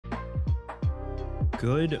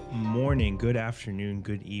Good morning, good afternoon,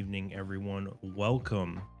 good evening, everyone.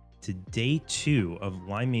 Welcome to day 2 of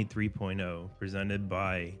Limeade 3.0, presented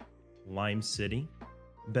by Lime City,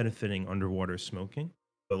 benefiting Underwater Smoking,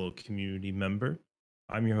 fellow community member.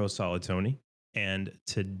 I'm your host, Tony, and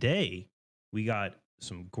today we got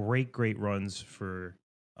some great runs for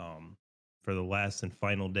the last and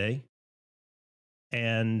final day.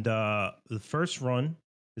 And the first run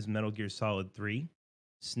is Metal Gear Solid 3.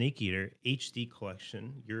 Snake Eater HD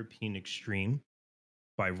Collection European Extreme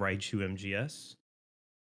by RaichuMGS.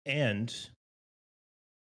 And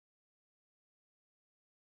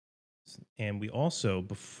we also,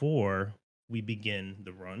 before we begin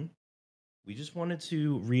the run, we just wanted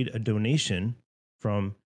to read a donation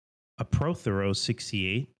from a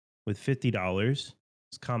Prothero68 with $50.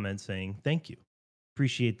 His comment saying, "Thank you.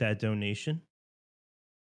 Appreciate that donation."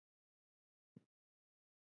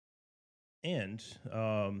 And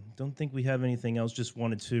don't think we have anything else. Just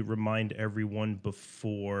wanted to remind everyone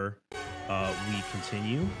before we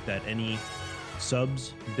continue that any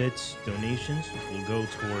subs, bits, donations will go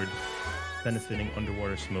toward benefiting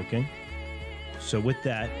Underwater Smoking. So with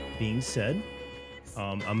that being said,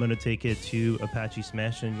 I'm going to take it to Apache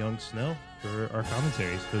Smash and Young Snow for our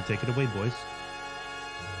commentaries. So take it away, boys.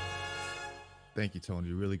 Thank you,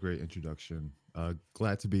 Tony. Really great introduction.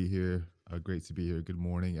 Glad to be here. Great to be here. Good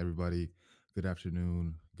morning, everybody. Good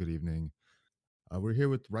afternoon. Good evening. We're here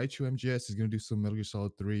with RaichuMGS. He's going to do some Metal Gear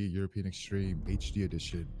Solid 3 European Extreme HD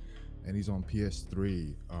Edition, and he's on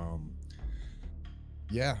PS3.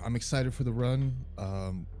 Yeah, I'm excited for the run.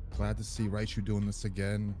 Glad to see Raichu doing this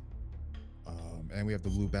again. And we have the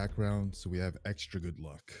blue background, so we have extra good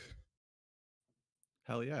luck.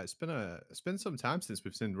 Hell yeah, it's been some time since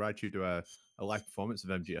we've seen Raichu do a live performance of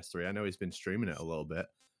MGS3. I know he's been streaming it a little bit,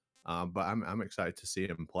 but I'm excited to see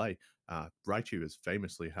him play. Raichu has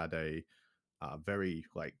famously had a very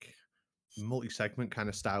multi-segment kind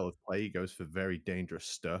of style of play. He goes for very dangerous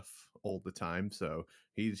stuff all the time, so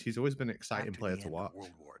he's always been an exciting player to watch.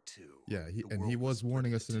 World War II, yeah, he was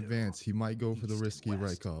warning us in advance. He might go for the risky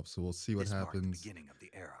right cop, so we'll see what happens. The beginning of the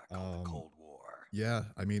era called the Cold War. Yeah,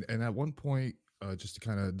 I mean, and at one point, just to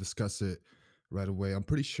kind of discuss it right away, I'm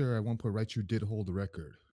pretty sure at one point Raichu did hold the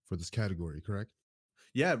record for this category, correct?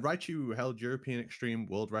 Yeah, Raichu held European Extreme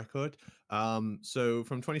world record. So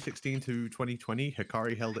from 2016 to 2020,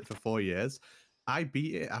 Hikari held it for 4 years. I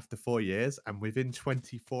beat it after 4 years, and within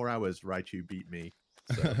 24 hours, Raichu beat me.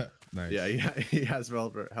 So, nice. Yeah, he has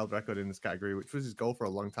held record in this category, which was his goal for a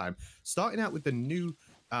long time. Starting out with the new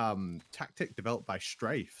tactic developed by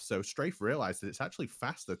Strafe. So Strafe realized that it's actually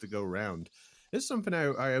faster to go around. It's something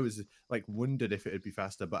I always wondered if it'd be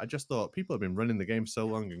faster, but I just thought people have been running the game so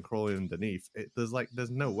long and crawling underneath. There's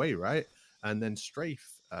no way, right? And then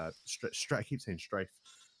Strafe, I keep saying Strafe,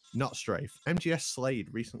 not Strafe. MGS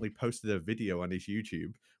Slade recently posted a video on his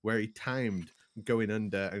YouTube where he timed going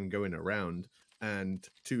under and going around, and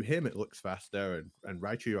to him it looks faster, and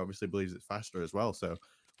Raichu obviously believes it's faster as well. So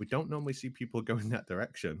we don't normally see people go in that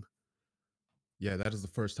direction. Yeah, that is the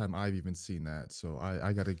first time I've even seen that. So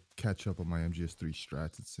I got to catch up on my MGS3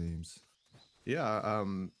 strats, it seems. Yeah,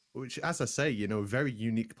 which, as I say, very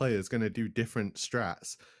unique player is going to do different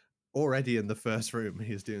strats. Already in the first room,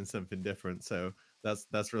 he's doing something different. So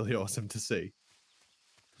that's really awesome to see.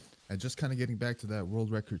 And just kind of getting back to that world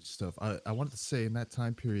record stuff, I wanted to say in that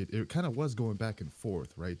time period, it kind of was going back and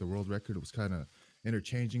forth, right? The world record was kind of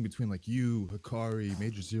interchanging between you, Hikari,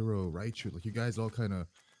 Major Zero, Raichu. You guys all kind of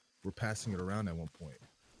were passing it around at one point.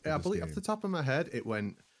 Yeah, I believe off the top of my head, it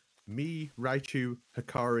went me, Raichu,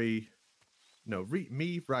 Hikari. No,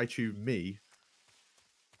 me, Raichu, me,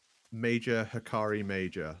 Major, Hikari,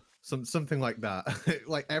 Major. Something like that.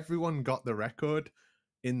 Everyone got the record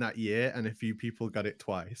in that year, and a few people got it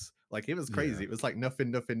twice. It was crazy. Yeah. It was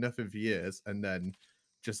nothing for years, and then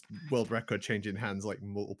just world record changing hands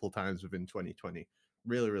multiple times within 2020.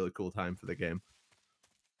 Really, really cool time for the game.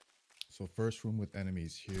 So first room with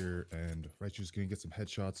enemies here, and Raichu's going to get some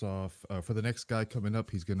headshots off. For the next guy coming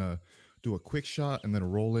up, he's going to do a quick shot and then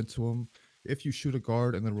roll into him. If you shoot a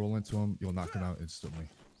guard and then roll into him, you'll knock him out instantly.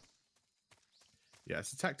 Yeah,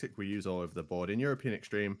 it's a tactic we use all over the board. In European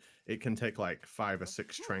Extreme, it can take 5 or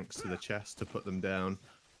 6 tranks to the chest to put them down.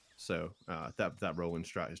 So that rolling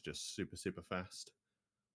strat is just super, super fast.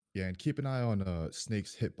 Yeah, and keep an eye on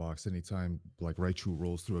Snake's hitbox anytime Raichu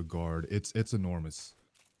rolls through a guard. It's enormous.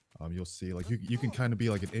 You'll see you can kind of be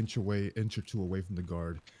an inch or two away from the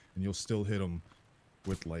guard, and you'll still hit him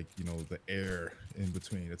with the air in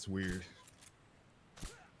between. It's weird.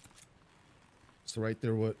 So right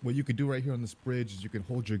there, what you could do right here on this bridge is you can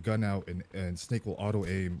hold your gun out, and Snake will auto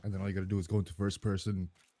aim, and then all you gotta do is go into first person,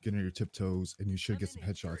 get on your tiptoes, and you should get some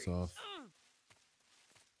headshots off.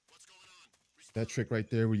 That trick right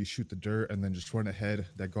there where you shoot the dirt and then just run ahead,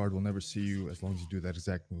 that guard will never see you as long as you do that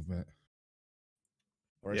exact movement.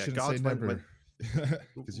 Or I shouldn't say never.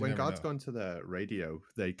 When guards go into the radio,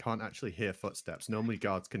 they can't actually hear footsteps. Normally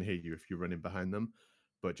guards can hear you if you're running behind them,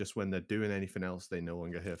 but just when they're doing anything else, they no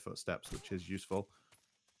longer hear footsteps, which is useful.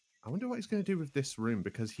 I wonder what he's going to do with this room,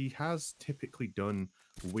 because he has typically done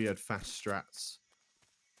weird fast strats.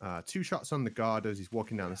 2 shots on the guard as he's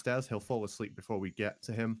walking down the stairs. He'll fall asleep before we get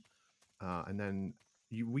to him. And then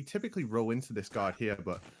we typically roll into this guard here,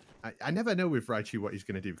 but I never know with Raichu what he's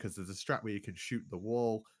going to do, because there's a strat where you can shoot the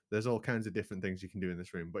wall. There's all kinds of different things you can do in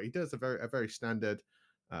this room, but he does a very standard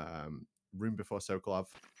room before Sokolov.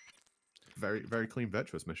 Very clean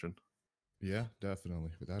virtuous mission. Yeah,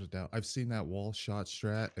 definitely, without a doubt. I've seen that wall shot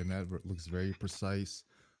strat, and that looks very precise.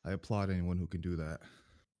 I applaud anyone who can do that.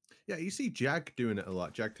 Yeah, you see Jag doing it a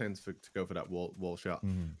lot. Jag tends to go for that wall shot.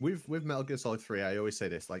 With Metal Gear Solid 3, I always say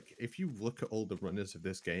this, like, if you look at all the runners of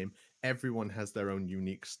this game, everyone has their own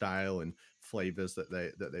unique style and flavors that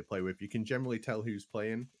they play with. You can generally tell who's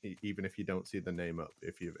playing, even if you don't see the name up,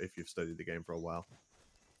 if you've studied the game for a while.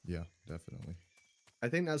 Yeah, definitely. I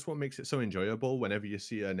think that's what makes it so enjoyable whenever you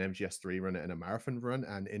see an MGS3 run it in a marathon run,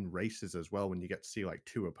 and in races as well, when you get to see like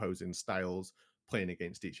 2 opposing styles playing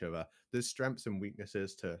against each other. There's strengths and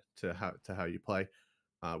weaknesses to how you play.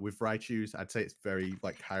 With Raichu's, I'd say it's very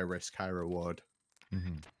like high risk, high reward.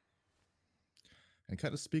 And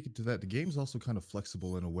kind of speaking to that, the game's also kind of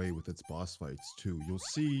flexible in a way with its boss fights too. You'll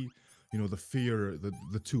see, you know, the fear,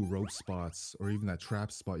 the 2 rope spots, or even that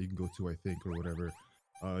trap spot you can go to, I think, or whatever.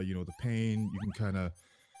 You know, the pain, you can kind of,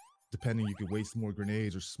 depending, you could waste more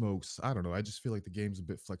grenades or smokes. I don't know. I just feel like the game's a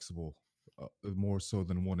bit flexible, more so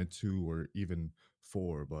than 1 and 2 or even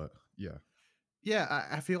 4. But yeah. Yeah,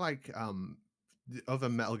 I feel like the other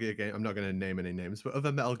Metal Gear game, I'm not going to name any names, but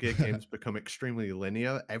other Metal Gear games become extremely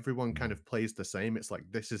linear. Everyone kind of plays the same. It's like,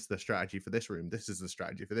 this is the strategy for this room. This is the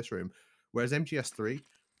strategy for this room. Whereas MGS3,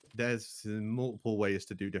 there's multiple ways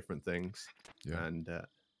to do different things. Yeah. And,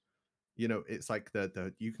 you know, it's like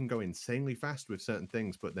you can go insanely fast with certain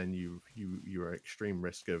things, but then you are at extreme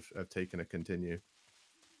risk of taking a continue.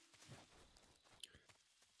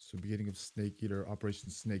 So beginning of Snake Eater, Operation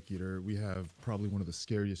Snake Eater, we have probably one of the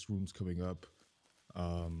scariest rooms coming up.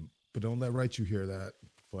 But don't let Raichu hear that.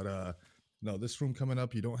 But no, this room coming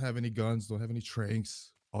up, you don't have any guns, don't have any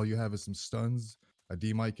tranks. All you have is some stuns, a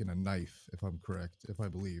D-mic, and a knife, if I'm correct, if I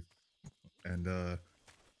believe. And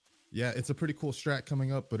yeah, it's a pretty cool strat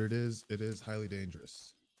coming up, but it is highly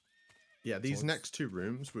dangerous. Yeah, these next 2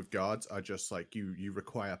 rooms with guards are just like you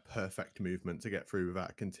require perfect movement to get through without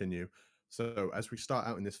a continue. So as we start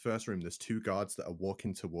out in this first room, there's 2 guards that are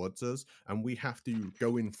walking towards us, and we have to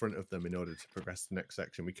go in front of them in order to progress to the next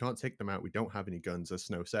section. We can't take them out. We don't have any guns, as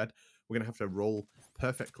Snow said. We're going to have to roll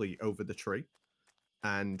perfectly over the tree.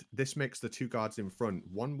 And this makes the 2 guards in front.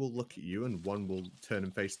 One will look at you and one will turn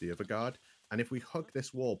and face the other guard. And if we hug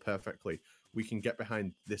this wall perfectly, we can get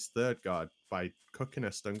behind this 3rd guard by cooking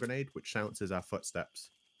a stun grenade, which silences our footsteps.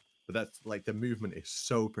 But that's like, the movement is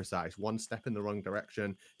so precise. 1 step in the wrong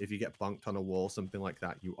direction, if you get bonked on a wall, something like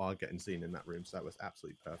that, you are getting seen in that room. So that was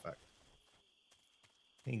absolutely perfect.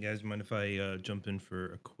 Hey guys, mind if I jump in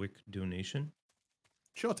for a quick donation?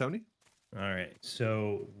 Sure, Tony. All right,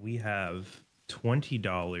 so we have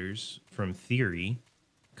 $20 from Theory.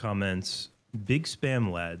 Comments, big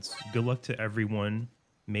spam lads. Good luck to everyone.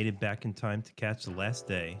 Made it back in time to catch the last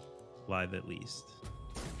day, live at least.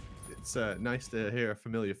 It's nice to hear a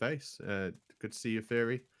familiar face. Good to see you,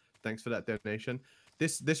 Theory. Thanks for that donation.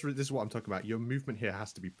 This is what I'm talking about. Your movement here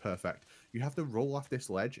has to be perfect. You have to roll off this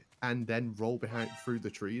ledge and then roll behind through the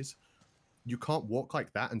trees. You can't walk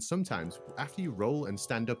like that. And sometimes after you roll and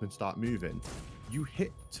stand up and start moving, you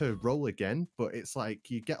hit to roll again, but it's like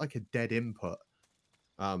you get like a dead input.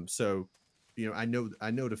 So, you know, I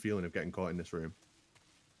know the feeling of getting caught in this room.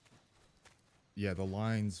 Yeah, the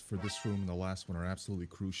lines for this room and the last one are absolutely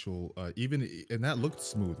crucial. And that looked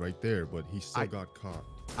smooth right there, but he still got caught.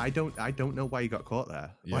 I don't know why he got caught there.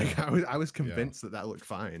 Yeah. Like I was convinced that looked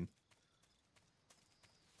fine.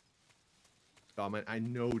 Oh man, I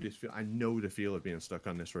know the feel of being stuck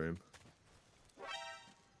on this room.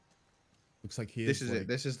 Looks like he This is it.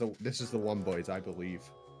 This is the one, boys, I believe.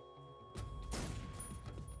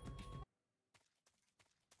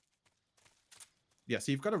 Yeah,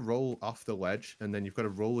 so you've got to roll off the ledge, and then you've got to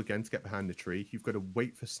roll again to get behind the tree. You've got to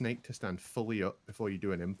wait for Snake to stand fully up before you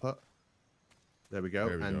do an input. There we go.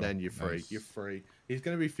 Then you're free. Nice. You're free. He's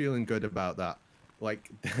going to be feeling good about that. Like,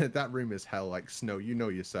 that room is hell. Like, Snow, you know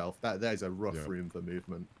yourself. That is a rough room for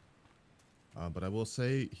movement. But I will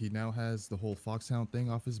say he now has the whole Foxhound thing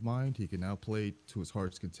off his mind. He can now play to his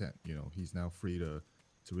heart's content. You know, he's now free to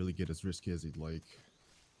really get as risky as he'd like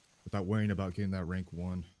without worrying about getting that rank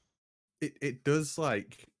 1. It does,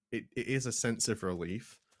 like, it is a sense of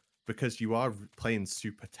relief because you are playing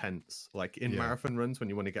super tense. Like in marathon runs, when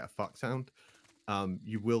you want to get a Foxhound,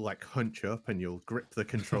 you will like hunch up and you'll grip the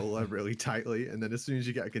controller really tightly, and then as soon as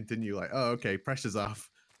you get a continue, like, oh, okay, pressure's off,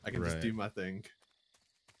 I can just do my thing.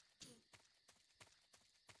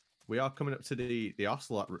 We are coming up to the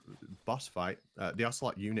Ocelot boss fight, the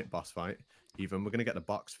Ocelot unit boss fight. Even we're gonna get the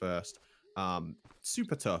box first.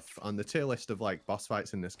 Super tough on the tier list of like boss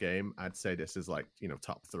fights in this game. I'd say this is like, you know,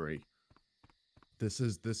 top 3. This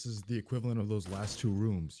is the equivalent of those last 2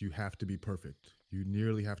 rooms. You have to be perfect. You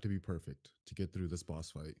nearly have to be perfect to get through this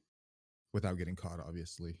boss fight without getting caught,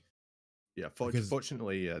 obviously. Yeah,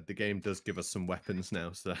 fortunately, the game does give us some weapons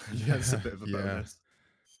now, so that's a bit of a bonus.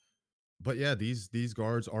 But yeah, these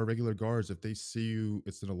guards are regular guards. If they see you,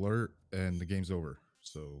 it's an alert and the game's over.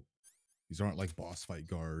 So these aren't like boss fight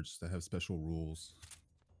guards that have special rules.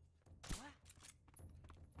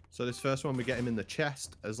 So this first one, we get him in the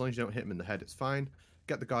chest. As long as you don't hit him in the head, it's fine.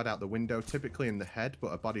 Get the guard out the window, typically in the head, but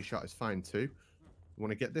a body shot is fine too. You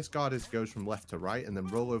want to get this guard as it goes from left to right and then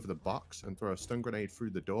roll over the box and throw a stun grenade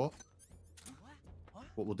through the door.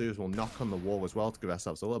 What we'll do is we'll knock on the wall as well to give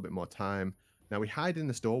ourselves a little bit more time. Now we hide in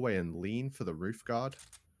this doorway and lean for the roof guard.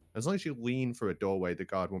 As long as you lean through a doorway, the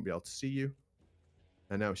guard won't be able to see you.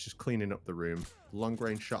 And now it's just cleaning up the room. Long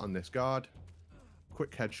range shot on this guard.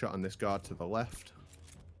 Quick headshot on this guard to the left.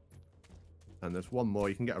 And there's one more.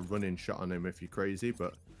 You can get a run-in shot on him if you're crazy,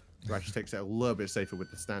 but Raichu takes it a little bit safer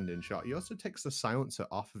with the stand-in shot. He also takes the silencer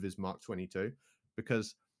off of his Mark 22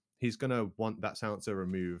 because he's going to want that silencer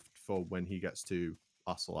removed for when he gets to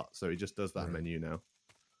Ocelot. So he just does that menu now.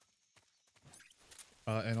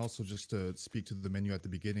 And also just to speak to the menu at the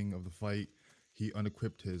beginning of the fight, he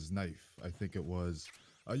unequipped his knife. I think it was.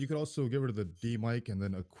 You could also get rid of the D mic and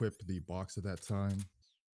then equip the box at that time.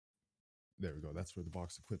 There we go. That's where the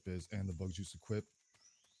box equip is and the bug juice equip.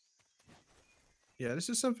 Yeah, this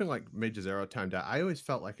is something like Major Zero timed out. I always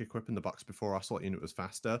felt like equipping the box before Ocelot unit was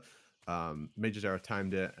faster. Major Zero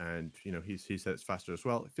timed it, and you know he said it's faster as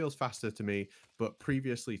well. It feels faster to me, but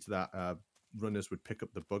previously to that, runners would pick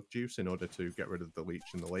up the bug juice in order to get rid of the leech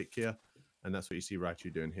in the lake here, and that's what you see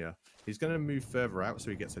Raichu doing here. He's going to move further out so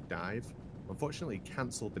he gets a dive. Unfortunately, he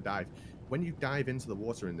cancelled the dive. When you dive into the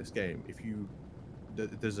water in this game,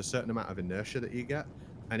 there's a certain amount of inertia that you get,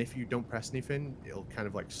 and if you don't press anything, it'll kind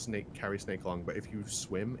of like carry Snake along, but if you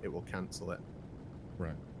swim, it will cancel it.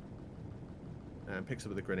 Right. And picks up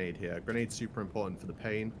with a grenade here. Grenade's super important for the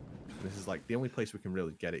pain. This is like the only place we can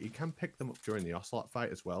really get it. You can pick them up during the Ocelot fight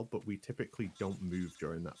as well, but we typically don't move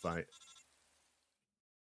during that fight.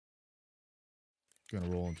 Gonna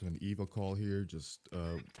roll into an Eva call here. Just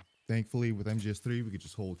thankfully with MGS3 we could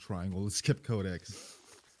just hold triangle to skip codex.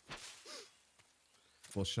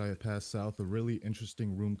 Volshaya Pass South, a really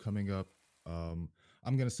interesting room coming up. I'm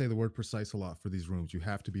gonna say the word precise a lot for these rooms. You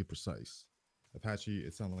have to be precise. Apache,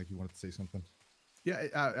 it sounded like you wanted to say something. Yeah,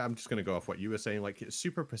 I'm just going to go off what you were saying. Like, it's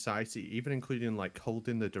super precise, even including, like,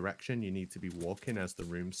 holding the direction you need to be walking as the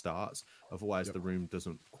room starts. Otherwise, the room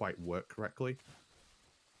doesn't quite work correctly.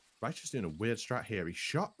 Raichu's doing a weird strat here. He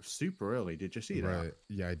shot super early. Did you see that? Right.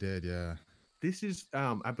 Yeah, I did, yeah. This is,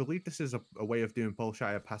 I believe this is a way of doing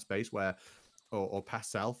Bolshaya Pass Base where, or Pass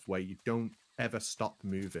South, where you don't ever stop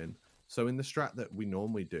moving. So in the strat that we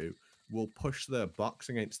normally do, we'll push the box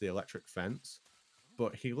against the electric fence.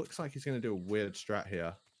 But he looks like he's going to do a weird strat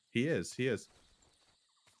here. He is.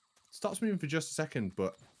 Stops moving for just a second,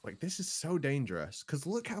 but like this is so dangerous because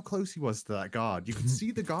look how close he was to that guard. You can see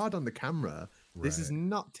the guard on the camera. Right. This is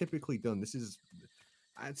not typically done. This is,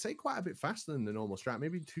 I'd say, quite a bit faster than the normal strat,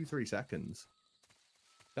 maybe 2-3 seconds.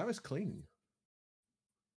 That was clean.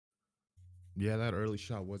 Yeah, that early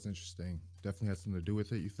shot was interesting. Definitely had something to do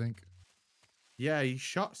with it, you think? Yeah, he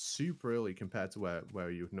shot super early compared to where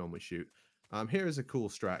you would normally shoot. Here is a cool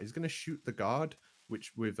strat. He's going to shoot the guard,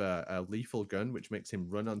 which with a lethal gun, which makes him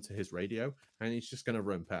run onto his radio, and he's just going to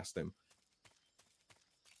run past him.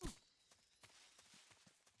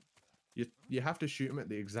 You have to shoot him at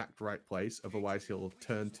the exact right place, otherwise he'll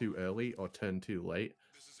turn too early or turn too late.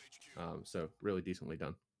 So really decently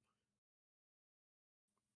done.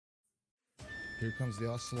 Here comes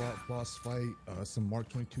the Ocelot boss fight. Some Mark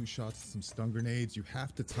 22 shots, some stun grenades. You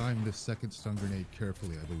have to time this second stun grenade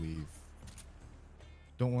carefully, I believe.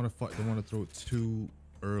 Don't want to fight. Don't want to throw it too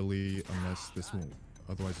early, unless this won't.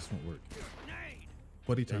 Otherwise, this won't work.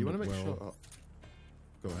 But he timed it well. Sure,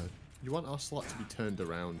 go ahead. You want Ocelot to be turned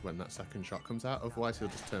around when that second shot comes out. Otherwise, he'll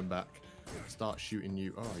just turn back. start shooting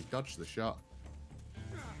you. Oh, he dodged the shot.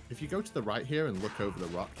 If you go to the right here and look over the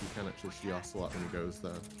rock, you can actually see Ocelot when he goes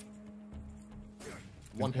there.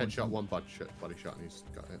 One headshot, one body shot, and he's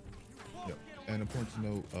got it. Yep. And important to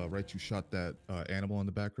note, Raichu shot that animal in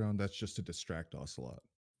the background. That's just to distract Ocelot.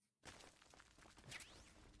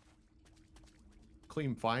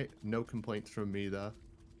 Clean fight. No complaints from me there.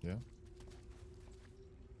 Yeah.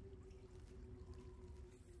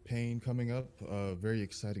 Pain coming up. Very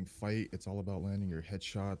exciting fight. It's all about landing your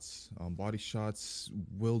headshots. Body shots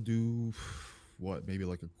will do, what, maybe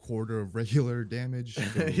like a quarter of regular damage?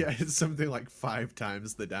 So yeah, it's something like 5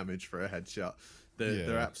 times the damage for a headshot.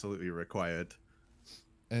 They're absolutely required.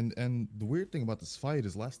 And the weird thing about this fight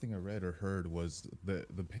is, last thing I read or heard was the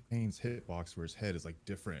Pain's hitbox for his head is like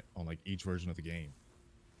different on like each version of the game.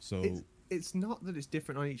 So it's not that it's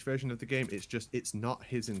different on each version of the game. It's just it's not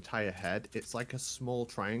his entire head. It's like a small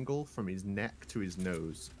triangle from his neck to his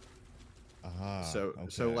nose. So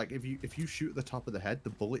like if you shoot at the top of the head, the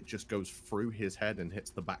bullet just goes through his head and hits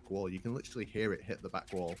the back wall. You can literally hear it hit the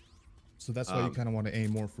back wall. So that's why you kind of want to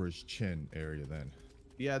aim more for his chin area then.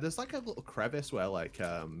 Yeah, there's like a little crevice where like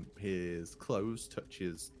his clothes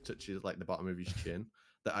touches like the bottom of his chin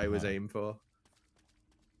that I always aim for.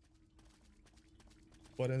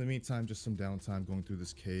 But in the meantime, just some downtime going through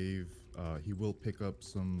this cave. He will pick up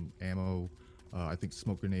some ammo, I think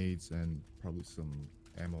smoke grenades, and probably some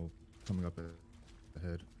ammo coming up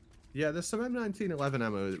ahead. Yeah, there's some M1911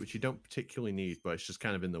 ammo which you don't particularly need, but it's just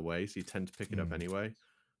kind of in the way, so you tend to pick it up anyway.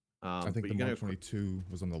 I think the Mark 22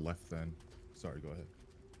 was on the left then. Sorry, go ahead.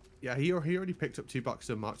 Yeah, he already picked up 2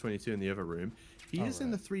 boxes of Mark 22 in the other room. He is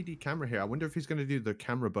in the 3D camera here. I wonder if he's going to do the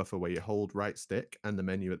camera buffer where you hold right stick and the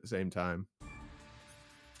menu at the same time.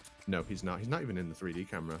 No, he's not. He's not even in the 3D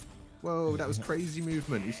camera. Whoa, that was crazy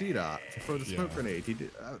movement. You see that? To throw the smoke grenade. He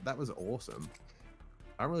did. That was awesome.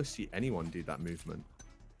 I don't really see anyone do that movement.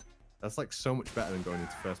 That's like so much better than going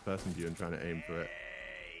into first person view and trying to aim for it.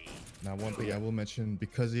 Now, one thing I will mention,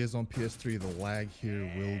 because he is on PS3, the lag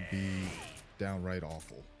here will be downright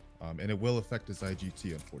awful. And it will affect his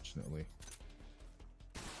IGT, unfortunately.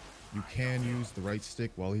 You can use the right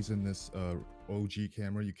stick while he's in this OG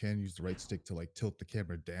camera. You can use the right stick to like tilt the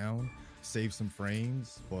camera down, save some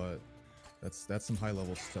frames, but that's some high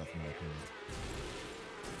level stuff in my opinion.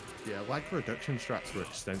 Yeah, lag reduction strats were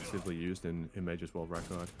extensively used in Major's World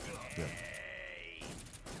Record. Yeah.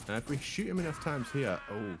 And if we shoot him enough times here,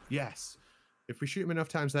 oh yes. If we shoot him enough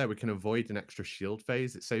times there, we can avoid an extra shield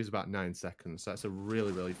phase. It saves about 9 seconds. So that's a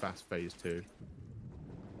really, really fast phase too.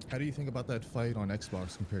 How do you think about that fight on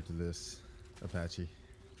Xbox compared to this, Apache?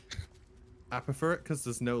 I prefer it because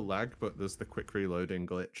there's no lag, but there's the quick reloading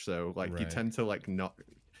glitch. So like you tend to like not.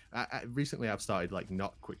 Recently I've started like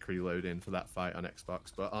not quick reloading for that fight on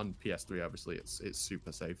Xbox, but on PS3 obviously it's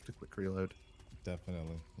super safe to quick reload.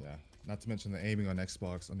 Definitely, yeah. Not to mention the aiming on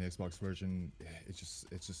Xbox, on the Xbox version, it's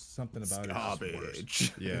just something about it.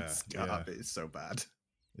 Garbage. Yeah, it's garbage. It's so bad.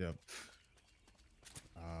 Yep.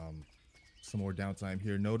 Some more downtime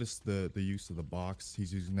here. Notice the use of the box.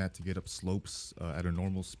 He's using that to get up slopes at a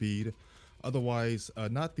normal speed. Otherwise,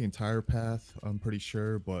 not the entire path, I'm pretty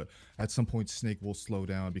sure, but at some point Snake will slow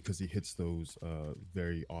down because he hits those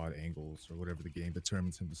very odd angles or whatever the game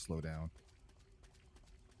determines him to slow down.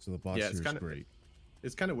 So the box here is great.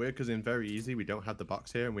 It's kind of weird because in Very Easy we don't have the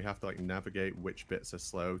box here and we have to like navigate which bits are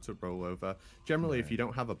slow to roll over. Generally, if you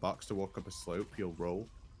don't have a box to walk up a slope, you'll roll.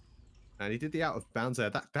 And he did the out of bounds there.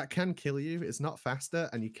 That can kill you. It's not faster,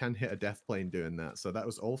 and you can hit a death plane doing that. So that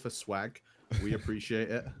was all for swag. We appreciate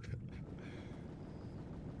it.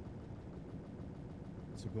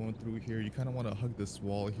 So going through here, you kind of want to hug this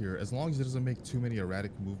wall here. As long as it doesn't make too many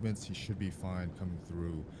erratic movements, he should be fine coming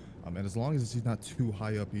through. And as long as he's not too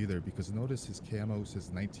high up either, because notice his camo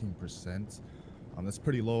says 19%. That's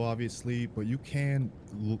pretty low, obviously, but you can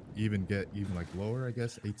even get like lower, I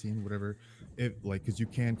guess, 18, whatever. If like, because you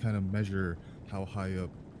can kind of measure how high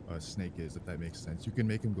up Snake is, if that makes sense. You can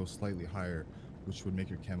make him go slightly higher, which would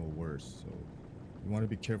make your camo worse. So you want to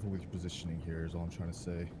be careful with your positioning here, is all I'm trying to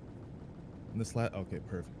say. And this okay,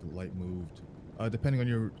 perfect. The light moved.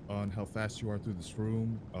 Depending on how fast you are through this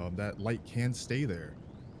room, that light can stay there.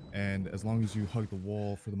 And as long as you hug the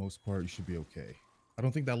wall, for the most part, you should be okay. I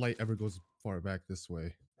don't think that light ever goes far back this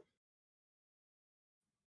way.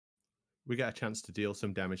 We get a chance to deal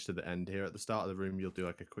some damage to the end here. At the start of the room, you'll do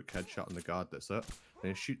like a quick headshot on the guard that's up.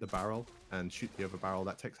 Then shoot the barrel and shoot the other barrel.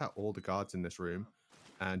 That takes out all the guards in this room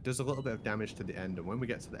and does a little bit of damage to the end. And when we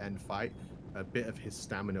get to the end fight, a bit of his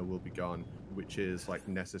stamina will be gone, which is like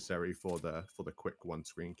necessary for the quick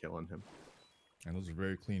one-screen kill on him. And those are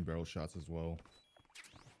very clean barrel shots as well.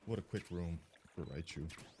 What a quick room for Raichu.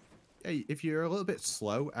 Hey, if you're a little bit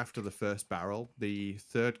slow after the first barrel, the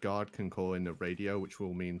third guard can call in a radio, which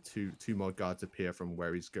will mean two more guards appear from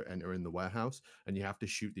where he's entering the warehouse, and you have to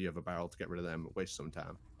shoot the other barrel to get rid of them. Waste some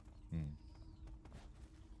time. Hmm.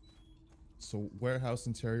 So warehouse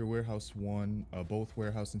interior, warehouse one, both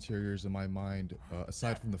warehouse interiors in my mind,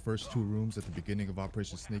 aside from the first two rooms at the beginning of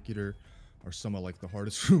Operation Snake Eater, are some of like the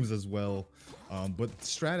hardest rooms as well. But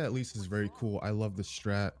strat at least is very cool. I love the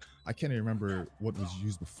strat. I can't even remember what was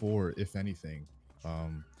used before, if anything.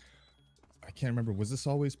 Um, I can't remember. Was this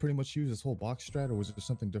always pretty much used, this whole box strat, or was there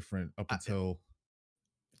something different up until?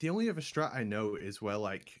 The only other strat I know is where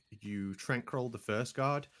like you trank roll the first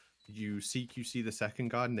guard, you CQC the second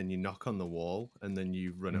guard, and then you knock on the wall, and then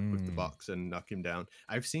you run up with the box and knock him down.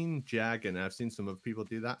 I've seen Jag and I've seen some other people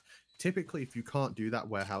do that. Typically, if you can't do that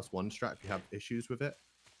warehouse one strat, if you have issues with it,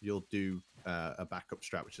 you'll do a backup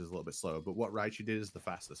strat, which is a little bit slower. But what Raichu did is the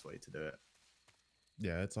fastest way to do it.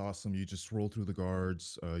 Yeah, it's awesome. You just roll through the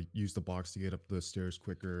guards, use the box to get up the stairs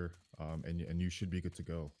quicker, and you should be good to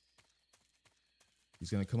go. He's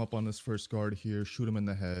going to come up on this first guard here, shoot him in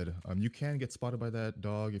the head. You can get spotted by that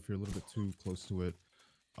dog if you're a little bit too close to it.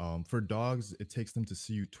 For dogs, it takes them to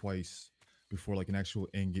see you twice before like an actual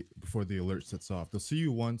before the alert sets off. They'll see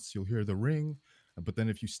you once, you'll hear the ring, but then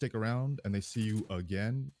if you stick around and they see you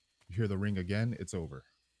again, you hear the ring again, it's over.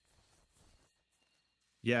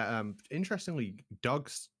 Yeah, interestingly,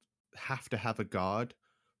 dogs have to have a guard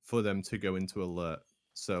for them to go into alert.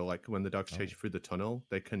 So, like when the dogs chase you through the tunnel,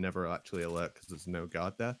 they can never actually alert because there's no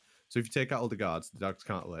guard there. So if you take out all the guards, the dogs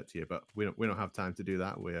can't alert to you. But we don't have time to do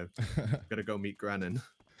that. We're gonna go meet Grannon.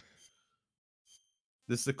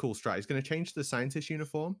 This is a cool strat. He's gonna change the scientist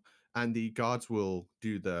uniform, and the guards will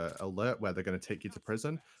do the alert where they're gonna take you to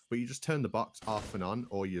prison. But you just turn the box off and on,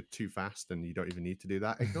 or you're too fast and you don't even need to do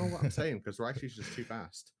that. Ignore what I'm saying because Raichu's just too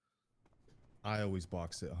fast. I always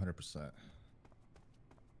box it 100%.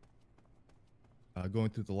 Going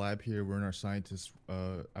through the lab here, we're in our scientist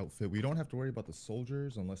outfit. We don't have to worry about the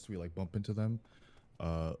soldiers unless we like bump into them.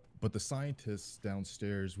 But the scientists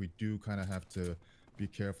downstairs, we do kind of have to be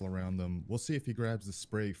careful around them. We'll see if he grabs the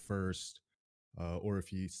spray first, or if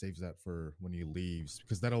he saves that for when he leaves,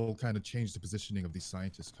 because that'll kind of change the positioning of these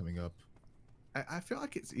scientists coming up. I feel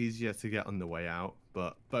like it's easier to get on the way out,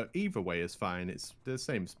 but either way is fine. It's the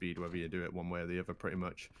same speed whether you do it one way or the other, pretty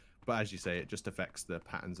much. But as you say, it just affects the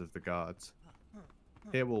patterns of the guards.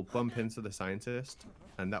 Here we'll bump into the scientist,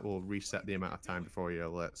 and that will reset the amount of time before he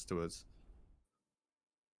alerts to us.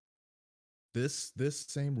 This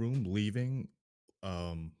same room leaving,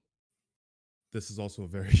 this is also a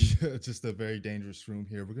very just a very dangerous room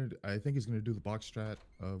here. I think he's gonna do the box strat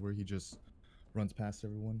where he just runs past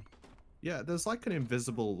everyone. Yeah, there's like an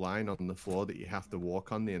invisible line on the floor that you have to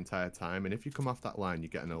walk on the entire time, and if you come off that line, you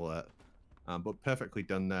get an alert. But perfectly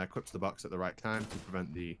done there. Equips the box at the right time to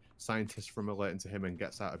prevent the scientist from alerting to him and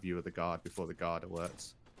gets out of view of the guard before the guard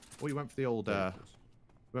alerts. Oh, he went for the old,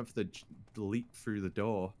 went for the leap through the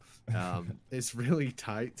door. It's really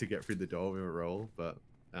tight to get through the door with a roll, but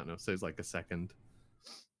I don't know, saves like a second.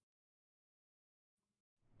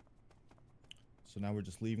 So now we're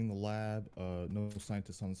just leaving the lab. No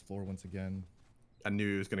scientists on this floor once again. I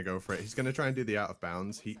knew he was going to go for it. He's going to try and do the out of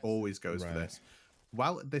bounds. He always goes for this.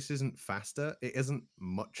 While this isn't faster, it isn't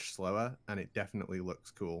much slower, and it definitely looks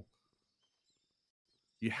cool.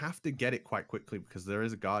 You have to get it quite quickly because there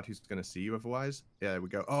is a guard who's going to see you otherwise. Yeah, there we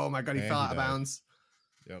go. Oh my god, he fell out of bounds.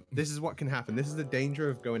 Yep. This is what can happen. This is the danger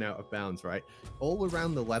of going out of bounds, right? All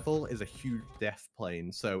around the level is a huge death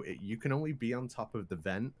plane, so you can only be on top of the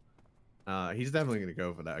vent. He's definitely going to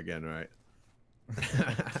go for that again, right?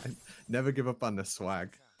 Never give up on the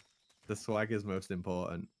swag. The swag is most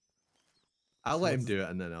important. I'll let him do it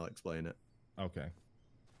and then I'll explain it. Okay.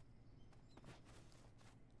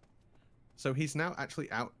 So he's now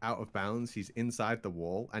actually out of bounds. He's inside the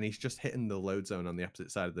wall and he's just hitting the load zone on the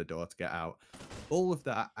opposite side of the door to get out. All of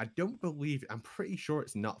that, I don't believe, I'm pretty sure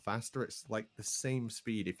it's not faster. It's like the same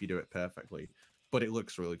speed if you do it perfectly, but it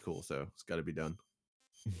looks really cool. So it's got to be done.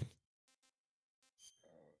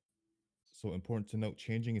 So important to note,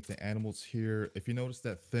 changing it to animals here. If you notice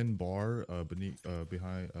that thin bar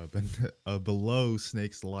below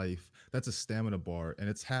Snake's life, that's a stamina bar, and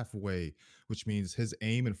it's halfway, which means his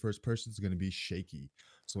aim in first person is going to be shaky.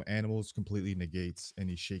 So animals completely negates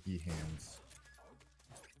any shaky hands.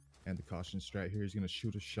 And the caution strat here, he's going to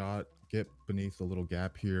shoot a shot, get beneath the little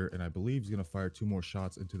gap here, and I believe he's going to fire 2 more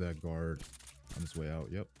shots into that guard on his way out.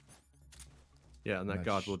 Yep. Yeah, and that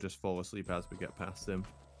guard will just fall asleep as we get past him.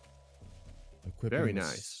 Very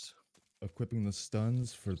nice. Equipping the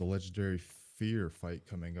stuns for the legendary fear fight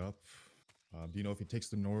coming up. Do you know if he takes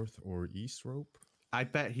the north or east rope? I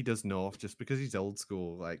bet he does north just because he's old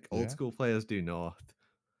school. Like old Yeah. school players do north.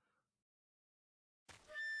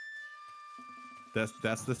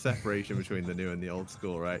 That's the separation between the new and the old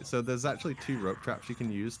school, right? So there's actually 2 rope traps you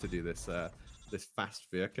can use to do this this fast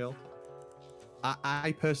fear kill.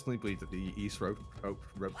 I personally believe that the east rope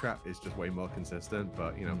trap is just way more consistent,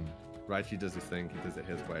 but you know, Raichu does his thing. He does it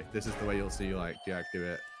his way. This is the way you'll see like Jack do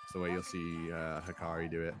it. It's the way you'll see Hikari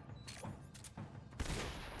do it.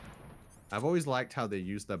 I've always liked how they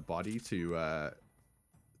use their body to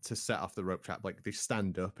set off the rope trap. Like they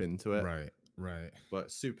stand up into it. Right, right.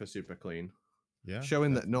 But super clean. Yeah.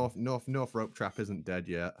 Showing that north rope trap isn't dead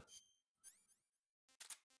yet.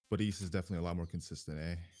 But east is definitely a lot more consistent,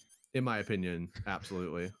 eh? In my opinion,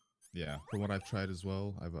 absolutely. Yeah, from what I've tried as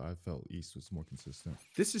well, I've felt east was more consistent.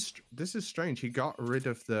 This is strange. He got rid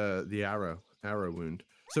of the arrow wound.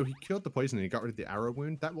 So he killed the poison and he got rid of the arrow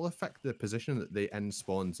wound. That will affect the position that the end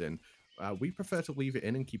spawns in. We prefer to leave it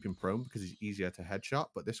in and keep him prone because he's easier to headshot,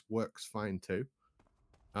 but this works fine too.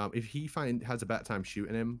 If he has a better time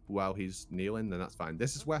shooting him while he's kneeling, then that's fine.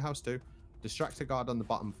 This is warehouse 2. Distract a guard on the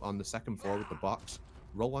bottom, on the second floor with the box.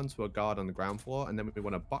 Roll onto a guard on the ground floor, and then we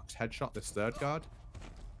want to box headshot this third guard.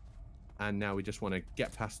 And now we just want to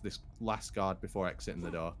get past this last guard before exiting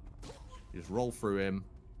the door. You just roll through him,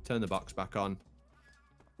 turn the box back on.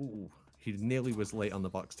 Ooh, he nearly was late on the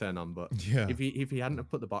box turn on, but yeah, if he hadn't have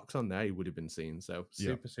put the box on there, he would have been seen. So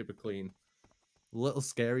super clean. A little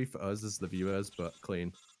scary for us as the viewers, but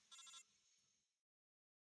clean.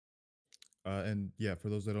 And yeah, for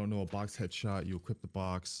those that don't know, a box headshot, you equip the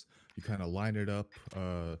box, you kind of line it up.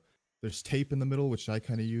 There's tape in the middle, which I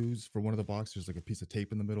kind of use for one of the boxes. There's like a piece of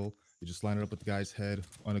tape in the middle. You just line it up with the guy's head,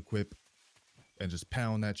 unequip, and just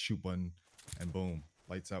pound that shoot button, and boom,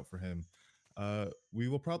 lights out for him. We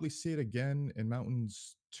will probably see it again in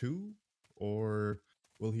Mountains 2, or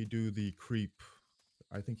will he do the creep?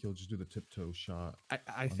 I think he'll just do the tiptoe shot.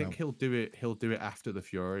 I think he'll do it. He'll do it after the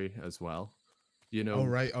Fury as well. You know. Oh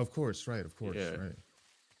right, of course, right, of course, yeah. right.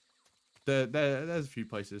 There's a few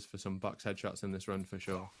places for some box headshots in this run for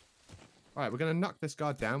sure. All right, we're gonna knock this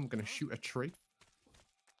guard down. We're gonna shoot a tree.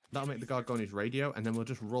 That'll make the guard go on his radio, and then we'll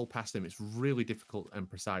just roll past him. It's really difficult and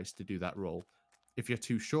precise to do that roll. If you're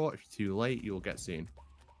too short, if you're too late, you'll get seen.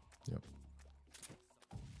 Yep.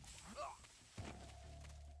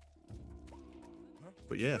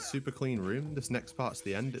 But yeah, super clean room. This next part's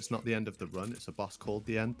the end. It's not the end of the run. It's a boss called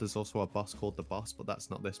the end. There's also a boss called the boss, but that's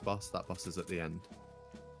not this boss. That boss is at the end.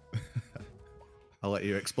 I'll let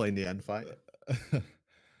you explain the end fight.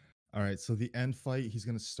 All right, so the end fight, he's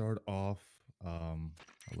going to start off. I'll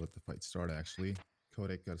let the fight start, actually.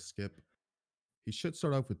 Kodak got to skip. He should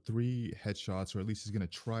start off with 3 headshots, or at least he's going to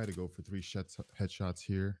try to go for 3 headshots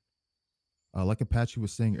here. Like Apache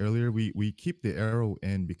was saying earlier, we keep the arrow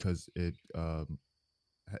in because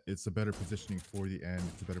it's a better positioning for the end.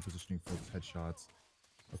 It's a better positioning for his headshots.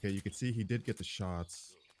 Okay, you can see he did get the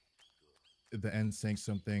shots. The end saying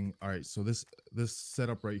something. All right, so this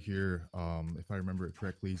setup right here, if I remember it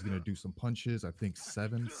correctly, he's gonna do some punches. I think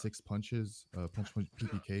 6 punches, punch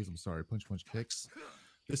PPKs. I'm sorry, punch kicks.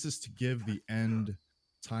 This is to give the end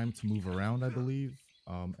time to move around, I believe.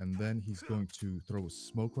 And then he's going to throw a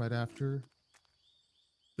smoke right after.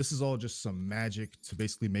 This is all just some magic to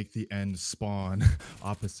basically make the end spawn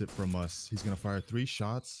opposite from us. He's gonna fire 3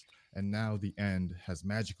 shots, and now the end has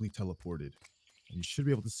magically teleported. And you should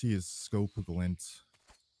be able to see his scope glint.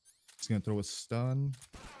 He's going to throw a stun.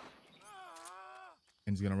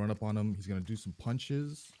 And he's going to run up on him. He's going to do some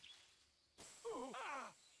punches.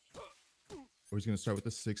 Or he's going to start with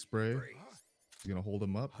the 6 spray. He's going to hold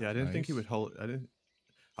him up. Yeah, I didn't think he would hold.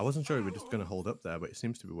 I wasn't sure he was just going to hold up there, but it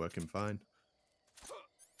seems to be working fine.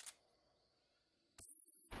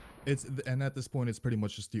 And at this point, it's pretty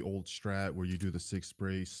much just the old strat where you do the 6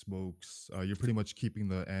 spray smokes. You're pretty much keeping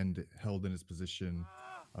the end held in his position,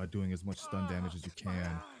 doing as much stun damage as you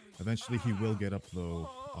can. Eventually, he will get up though,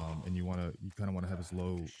 and you kind of want to have his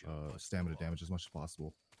low stamina damage as much as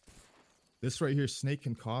possible. This right here, Snake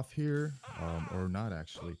can cough here, or not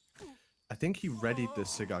actually. I think he readied the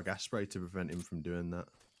cigar gas spray to prevent him from doing that.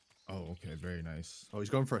 Oh, okay, very nice. Oh,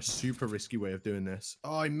 he's going for a super risky way of doing this.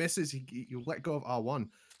 Oh, he misses. You let go of R1.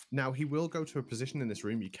 Now, he will go to a position in this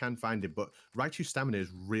room. You can find him, but Raichu's stamina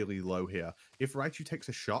is really low here. If Raichu takes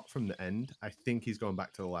a shot from the end, I think he's going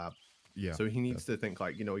back to the lab. Yeah. So he needs to think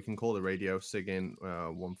like, you know, he can call the radio, sig in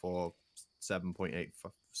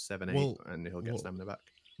 147.878, and he'll get stamina back.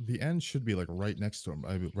 The end should be like right next to him.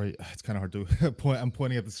 Right, it's kind of hard to point. I'm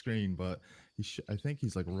pointing at the screen, but I think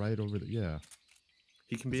he's like right over there. Yeah.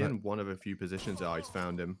 He can be in one of a few positions. Oh, he's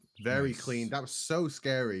found him. Very clean. That was so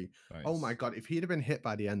scary. Nice. Oh my god, if he'd have been hit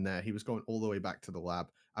by the end there, he was going all the way back to the lab.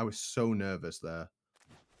 I was so nervous there.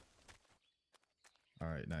 All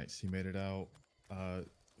right, nice. He made it out.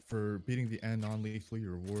 For beating the end non-lethally,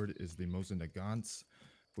 your reward is the Mosin Nagants,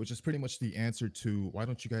 which is pretty much the answer to why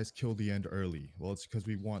don't you guys kill the end early? Well, it's because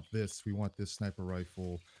we want this sniper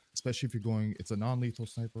rifle, especially if you're going, it's a non-lethal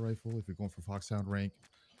sniper rifle. If you're going for Foxhound rank,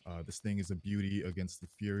 this thing is a beauty against the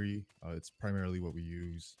Fury. It's primarily what we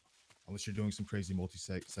use, unless you're doing some crazy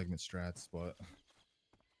multi-segment strats, but...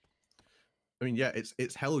 I mean, yeah,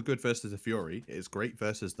 it's hella good versus the Fury. It's great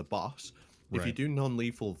versus the boss. If you do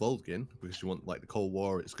non-lethal Vulcan, because you want like the Cold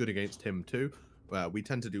War, it's good against him too. We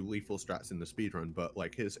tend to do lethal strats in the speedrun, but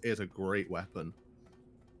like his is a great weapon.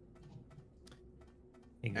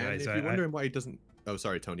 Hey guys, and if you're wondering why he doesn't... Oh,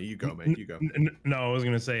 sorry, Tony, you go, mate. You go. No, I was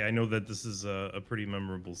gonna say I know that this is a pretty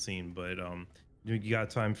memorable scene, but you got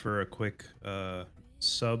time for a quick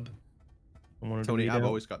sub? Tony, I've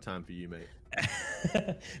always got time for you, mate.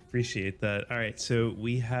 Appreciate that. All right, so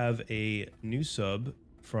we have a new sub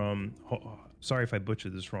from, sorry if I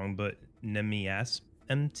butchered this wrong, but Nemias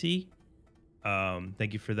MT.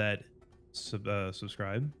 Thank you for that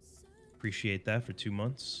subscribe. Appreciate that for 2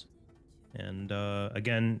 months. And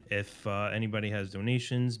again, if anybody has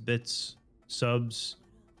donations, bits, subs,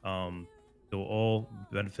 they'll all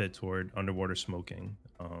benefit toward underwater smoking.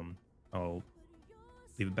 I'll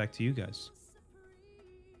leave it back to you guys.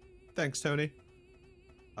 Thanks, Tony.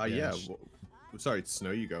 Sorry,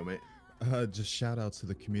 Snow, you go, mate. Just shout out to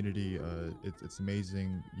the community. It's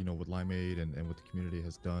amazing, you know, what Limeade and what the community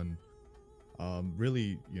has done.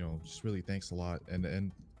 Really, you know, just really thanks a lot,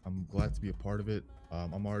 and I'm glad to be a part of it.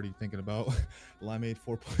 I'm already thinking about Limeade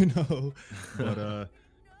 4.0,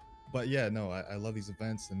 but yeah, no, I love these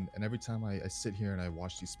events, and every time I sit here and I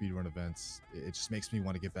watch these speedrun events, it just makes me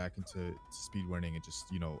want to get back into speedrunning and just,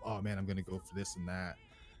 you know, oh man, I'm gonna go for this and that.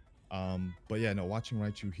 But yeah, no, watching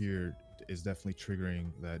Raichu here is definitely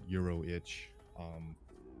triggering that Euro itch,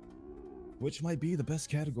 which might be the best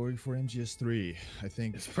category for MGS3. I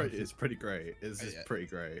think it's pretty great. It's pretty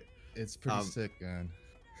great. It's pretty sick, man.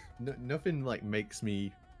 Nothing like makes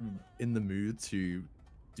me in the mood to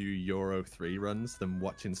do Euro 3 runs than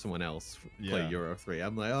watching someone else play Euro 3.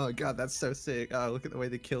 I'm like, oh god, that's so sick. Oh, look at the way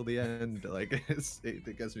they kill the end. Like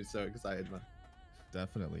it gets me so excited, man.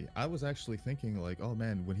 Definitely. I was actually thinking like, oh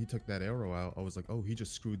man, when he took that arrow out, I was like, oh, he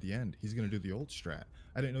just screwed the end. He's gonna do the old strat.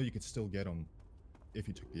 I didn't know you could still get him if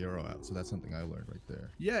you took the arrow out. So that's something I learned right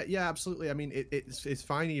there. Yeah, absolutely. I mean, it's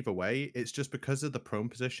fine either way. It's just because of the prone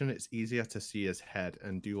position, it's easier to see his head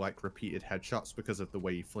and do like repeated headshots because of the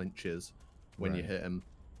way he flinches when you hit him.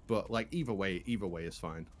 But like either way is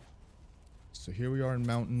fine. So here we are in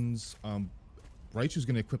mountains. Raichu's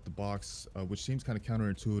going to equip the box, which seems kind of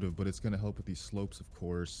counterintuitive, but it's going to help with these slopes, of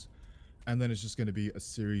course. And then it's just going to be a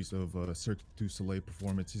series of Cirque du Soleil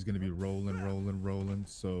performance. He's going to be rolling.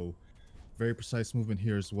 So very precise movement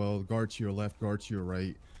here as well. Guard to your left, guard to your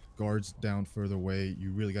right, guards down further away.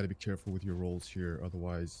 You really got to be careful with your rolls here,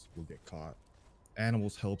 otherwise we'll get caught.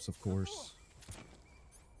 Animals helps, of course.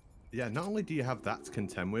 Yeah, not only do you have that to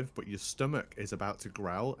contend with, but your stomach is about to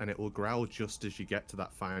growl, and it will growl just as you get to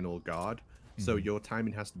that final guard. So your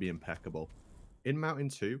timing has to be impeccable. In Mountain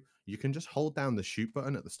 2, you can just hold down the shoot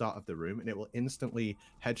button at the start of the room, and it will instantly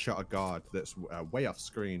headshot a guard that's way off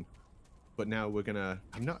screen. But now we're gonna...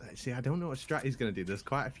 I don't know what strat he's gonna do. There's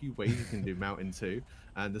quite a few ways you can do Mountain 2,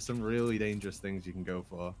 and there's some really dangerous things you can go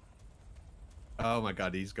for. Oh my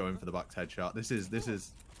god, he's going for the box headshot. This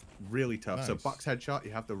is really tough. Nice. So box headshot,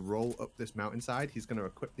 you have to roll up this mountainside. He's gonna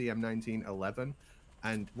equip the M1911.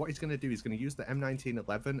 And what he's going to do, he's going to use the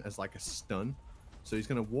M1911 as like a stun. So he's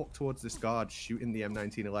going to walk towards this guard, shooting the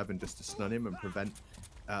M1911 just to stun him and prevent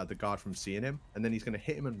the guard from seeing him. And then he's going to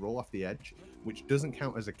hit him and roll off the edge, which doesn't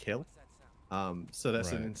count as a kill. So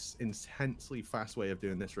that's an intensely fast way of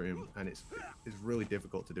doing this room, and it's really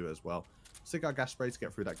difficult to do as well. Cigar gas spray to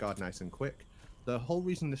get through that guard nice and quick. The whole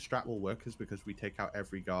reason this strat will work is because we take out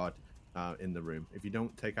every guard in the room. If you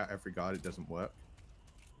don't take out every guard, it doesn't work.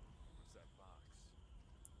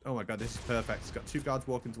 Oh my god, this is perfect. He's got two guards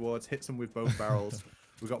walking towards, hits him with both barrels.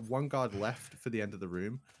 We've got one guard left for the end of the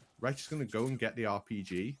room. Raichu's going to go and get the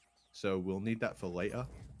RPG, so we'll need that for later.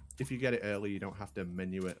 If you get it early, you don't have to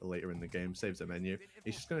menu it later in the game. Saves the menu.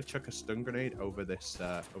 He's just going to chuck a stun grenade over this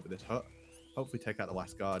hut. Hopefully take out the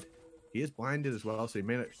last guard. He is blinded as well, so he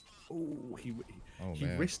may not... Oh, he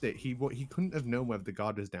risked it. He couldn't have known whether the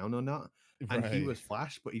guard was down or not. And he was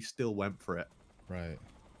flashed, but he still went for it. Right.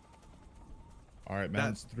 All right,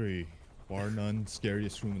 Mountains 3, bar none,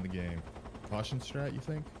 scariest room in the game. Caution strat, you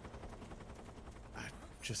think?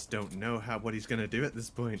 just don't know what he's gonna do at this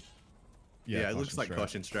point. Yeah, it looks like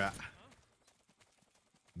caution strat.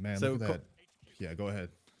 Man, so look at that. Yeah, go ahead.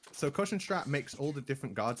 So caution strat makes all the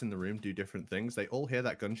different guards in the room do different things. They all hear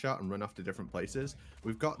that gunshot and run off to different places.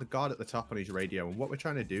 We've got the guard at the top on his radio, and what we're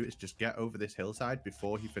trying to do is just get over this hillside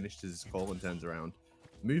before he finishes his call and turns around.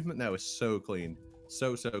 Movement there was so clean.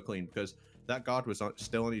 So clean, because that guard was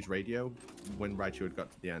still on his radio when Raichu had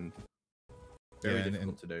got to the end. Very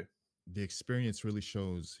difficult to do. The experience really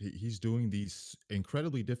shows he's doing these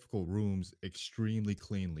incredibly difficult rooms extremely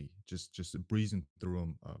cleanly, just breezing through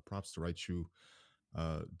them. Props to Raichu.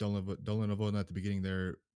 Dolan at the beginning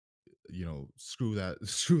there, you know, screw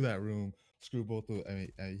that room, screw both of. I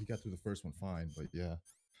mean, he got through the first one fine, but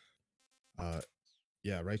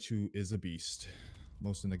yeah, Raichu is a beast.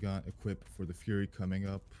 Most in the gun equipped for the Fury coming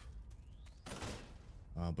up.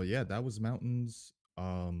 But yeah, that was Mountains.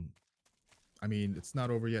 I mean, it's not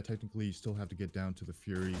over yet. Technically, you still have to get down to the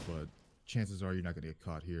Fury, but chances are you're not going to get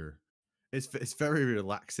caught here. It's very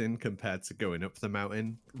relaxing compared to going up the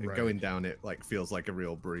mountain. Right. Going down it like feels like a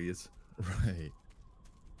real breeze. Right.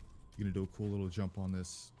 You're gonna do a cool little jump on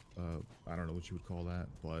this. I don't know what you would call that,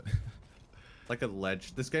 but like a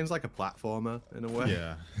ledge. This game's like a platformer in a way.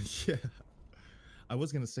 Yeah, yeah. I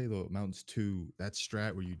was gonna say though, Mountains 2, that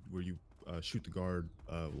strat where you shoot the guard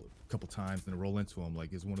a couple times and then roll into him,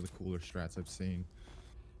 like, is one of the cooler strats I've seen.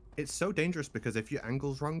 It's so dangerous because if your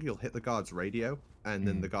angle's wrong, you'll hit the guard's radio, and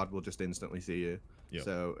then the guard will just instantly see you. Yep.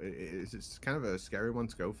 So it's kind of a scary one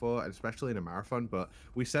to go for, especially in a marathon. But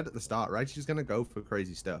we said at the start, right? She's gonna go for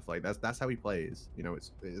crazy stuff. Like that's how he plays. You know,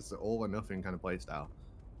 it's all or nothing kind of play style.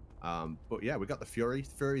 But yeah, we got the Fury.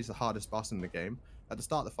 Fury's the hardest boss in the game. At the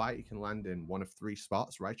start of the fight, you can land in one of 3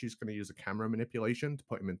 spots. Raichu's going to use a camera manipulation to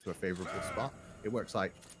put him into a favorable spot. It works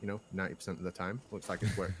like, you know, 90% of the time. Looks like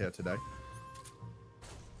it's worked here today.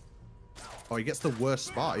 Oh, he gets the worst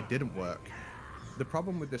spot. It didn't work. The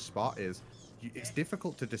problem with this spot is it's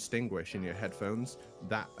difficult to distinguish in your headphones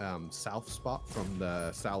that south spot from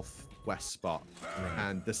the southwest spot. Right.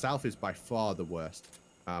 And the south is by far the worst.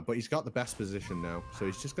 But he's got the best position now. So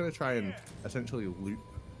he's just going to try and essentially loop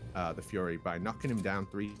the Fury by knocking him down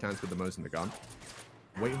 3 times with the Mo's in the gun.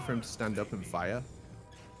 Waiting for him to stand up and fire.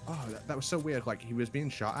 Oh, that was so weird. Like, he was being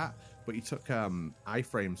shot at, but he took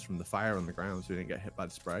iframes from the fire on the ground so he didn't get hit by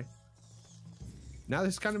the spray. Now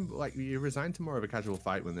this is kind of like, you're resigned to more of a casual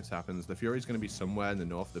fight when this happens. The Fury's going to be somewhere in the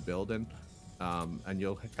north of the building, and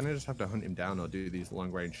you'll kind of just have to hunt him down or do these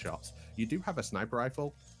long-range shots. You do have a sniper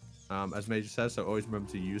rifle, as Major says, so always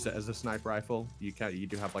remember to use it as a sniper rifle. You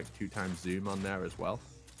do have like 2 times zoom on there as well.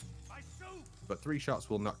 But 3 shots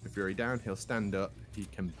will knock the Fury down. He'll stand up, he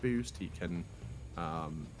can boost, he can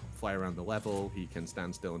fly around the level, he can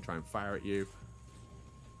stand still and try and fire at you.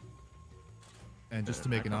 And just to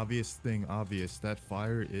make an obvious thing obvious, that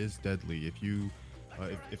fire is deadly. If you,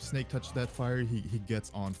 if Snake touches that fire, he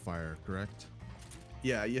gets on fire, correct?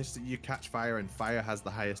 Yeah, yes, you catch fire, and fire has the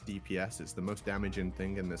highest DPS. It's the most damaging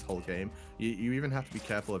thing in this whole game. You even have to be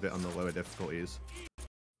careful of it on the lower difficulties.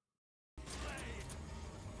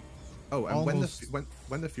 Oh, and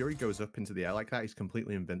when the Fury goes up into the air like that, he's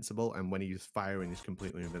completely invincible, and when he's firing, he's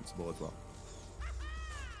completely invincible as well.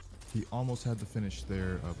 He almost had the finish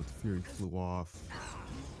there, but the Fury flew off.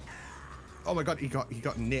 Oh my god, he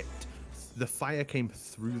got nipped. The fire came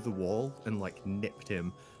through the wall and like nipped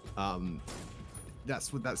him.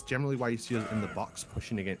 That's generally why you see us in the box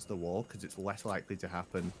pushing against the wall, because it's less likely to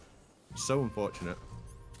happen. So unfortunate.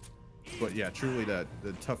 But yeah, truly the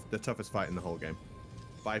toughest fight in the whole game.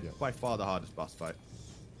 By far the hardest boss fight.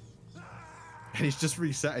 And he's just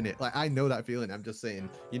resetting it. Like, I know that feeling. I'm just saying,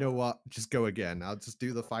 you know what? Just go again. I'll just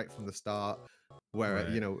do the fight from the start where, right,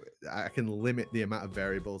 you know, I can limit the amount of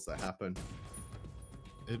variables that happen.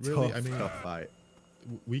 It really, tough, I mean, tough fight.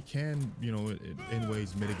 We can, you know, in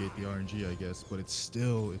ways mitigate the RNG, I guess, but it's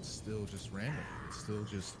still just random. It's still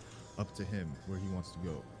just up to him where he wants to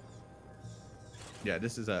go. Yeah,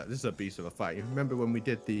 this is a beast of a fight. You remember when we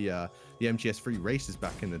did the MGS free races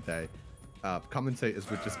back in the day? Commentators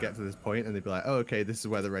would just get to this point and they'd be like, oh, okay, this is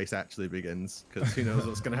where the race actually begins, because who knows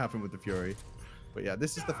what's going to happen with the Fury. But yeah,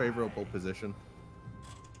 this is the favorable position.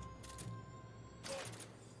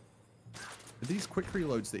 These quick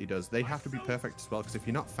reloads that he does, they have to be perfect as well, because if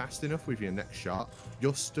you're not fast enough with your next shot,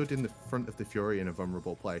 you're stood in the front of the Fury in a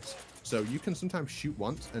vulnerable place. So you can sometimes shoot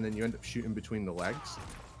once and then you end up shooting between the legs.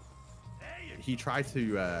 He tried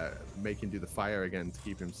to make him do the fire again to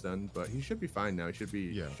keep him stunned, but he should be fine now. He should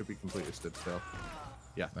be completely stood still.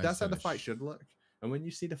 Yeah, nice that's finish. How the fight should look. And when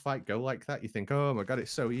you see the fight go like that, you think, oh my god,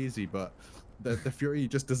 it's so easy. But the Fury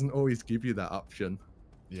just doesn't always give you that option.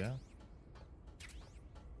 Yeah.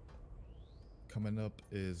 Coming up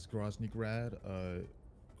is Groznygrad.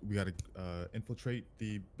 We got to infiltrate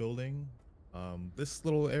the building. This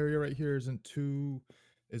little area right here isn't too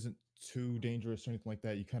dangerous or anything like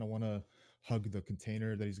that. You kind of want to hug the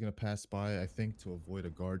container that he's going to pass by, I think, to avoid a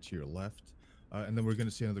guard to your left. And then we're going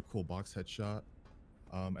to see another cool box headshot.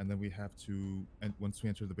 And then we have to, and once we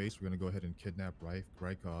enter the base, we're going to go ahead and kidnap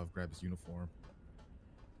Raikov, grab his uniform.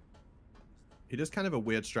 He does kind of a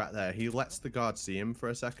weird strat there. He lets the guard see him for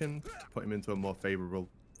a second to put him into a more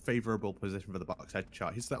favorable position for the box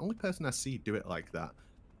headshot. He's the only person I see do it like that.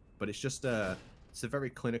 But it's just it's a very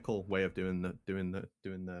clinical way of doing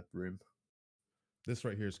the room. This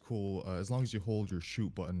right here is cool. As long as you hold your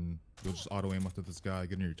shoot button, you'll just auto aim onto this guy,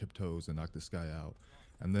 get near your tiptoes, and knock this guy out.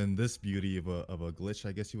 And then this beauty of a glitch,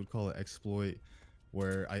 I guess you would call it, exploit,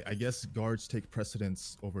 where I guess guards take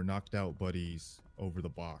precedence over knocked out buddies over the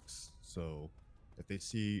box. So if they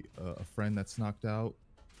see a friend that's knocked out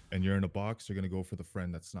and you're in a box, they're gonna go for the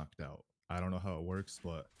friend that's knocked out. I don't know how it works,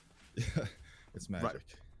 but it's magic.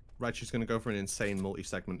 Raichu's going to go for an insane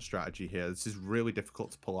multi-segment strategy here. This is really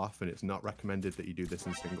difficult to pull off, and it's not recommended that you do this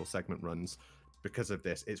in single segment runs because of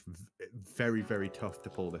this. It's very, very tough to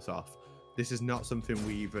pull this off. This is not something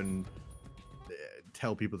we even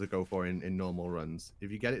tell people to go for in normal runs.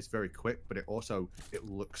 If you get it, it's very quick, but it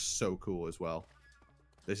looks so cool as well.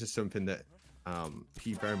 This is something that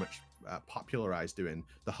he very much popularized doing.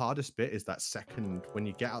 The hardest bit is that second when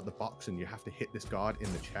you get out of the box and you have to hit this guard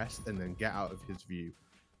in the chest and then get out of his view.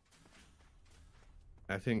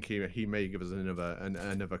 I think he may give us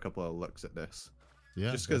another couple of looks at this.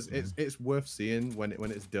 Yeah, just because it's worth seeing when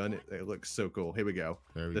it's done. It looks so cool. Here we go.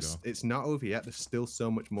 There we go. It's not over yet. There's still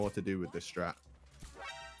so much more to do with this strat.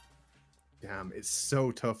 Damn, it's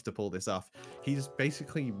so tough to pull this off. He's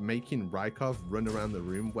basically making Raikov run around the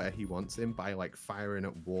room where he wants him by like firing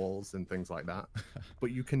at walls and things like that.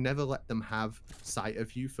 But you can never let them have sight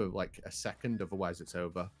of you for like a second, otherwise it's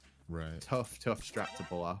over. Right. Tough strat to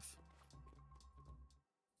pull off.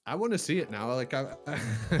 I want to see it now. Like I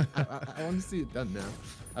want to see it done now.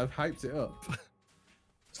 I've hyped it up.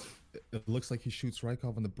 It looks like he shoots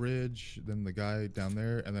Raikov on the bridge, then the guy down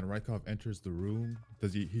there, and then Raikov enters the room.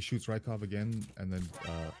 Does he shoots Raikov again, and then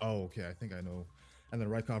oh, okay, I think I know. And then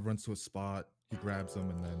Raikov runs to a spot, he grabs him,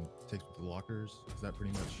 and then takes the lockers. Is that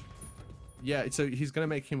pretty much? Yeah, so he's gonna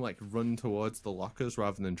make him like run towards the lockers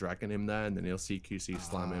rather than dragging him there, and then he'll CQC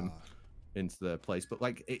slam him into the place. But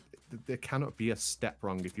like there cannot be a step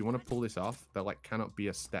wrong. If you want to pull this off, there like cannot be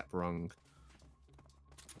a step wrong.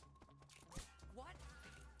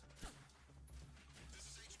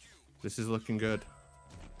 This is looking good.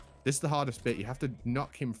 This is the hardest bit. You have to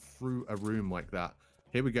knock him through a room like that.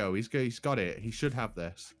 Here we go. He's got it. He should have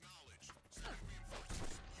this.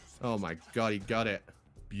 Oh my god, he got it.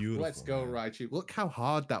 Beautiful. Let's go, Raichu. Look how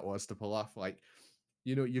hard that was to pull off. Like,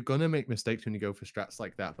 you know, you're gonna make mistakes when you go for strats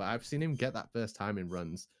like that, but I've seen him get that first time in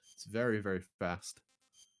runs. It's very, very fast.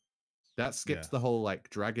 That skips the whole like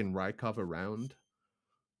dragging Raikov around.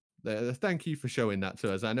 Thank you for showing that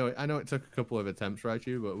to us. I know it took a couple of attempts,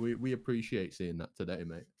 Raichu, but we appreciate seeing that today,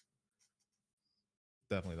 mate.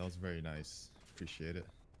 Definitely, that was very nice. Appreciate it.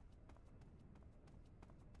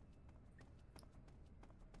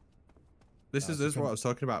 This is what I was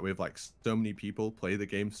talking about with like so many people play the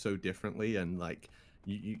game so differently, and like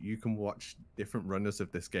you can watch different runners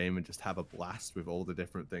of this game and just have a blast with all the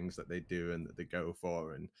different things that they do and that they go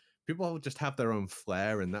for, and people just have their own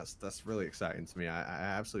flair, and that's really exciting to me. I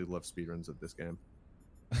absolutely love speedruns of this game.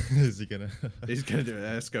 Is he gonna? He's gonna do an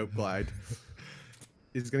air scope glide.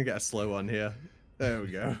 He's gonna get a slow one here. There we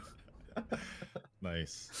go.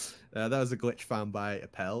 Nice. That was a glitch found by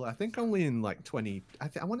Appel. I think only in like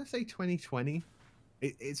I want to say 2020.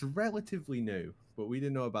 It's relatively new, but we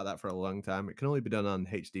didn't know about that for a long time. It can only be done on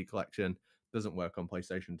HD collection. Doesn't work on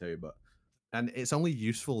PlayStation 2, and it's only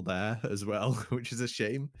useful there as well, which is a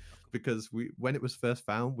shame, because when it was first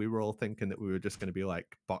found, we were all thinking that we were just going to be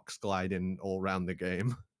like box gliding all around the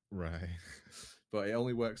game. Right. But it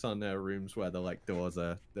only works on rooms where the like doors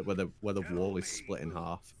are where the wall is split in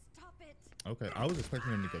half. Okay, I was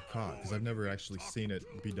expecting him to get caught because I've never actually seen it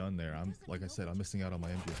be done there. Like I said, I'm missing out on my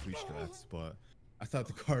MGS3 strats, but I thought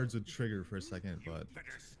the cards would trigger for a second,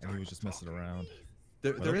 and he was just messing around.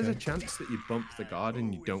 There is a chance that you bump the guard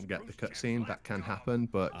and you don't get the cutscene. That can happen,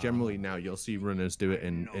 but generally now you'll see runners do it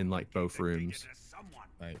in like both rooms.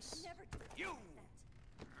 Nice.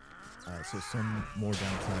 So some more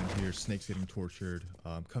downtime here. Snake's getting tortured.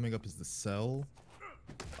 Coming up is the cell.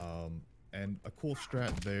 And a cool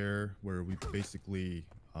strat there where we basically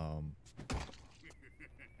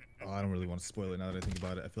Oh, I don't really want to spoil it now that I think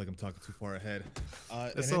about it. I feel like I'm talking too far ahead.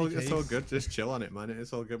 It's all good. Just chill on it, man.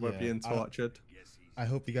 It's all good. We're being tortured. I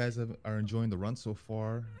hope you guys are enjoying the run so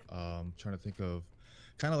far. Trying to think of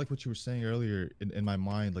kind of like what you were saying earlier in my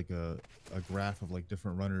mind, like a graph of like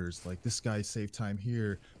different runners. Like this guy saved time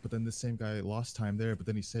here, but then the same guy lost time there, but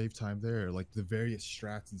then he saved time there. Like the various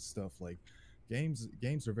strats and stuff. Like games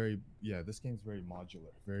are very this game's very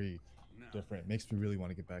modular, very different. It makes me really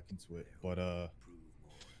want to get back into it. But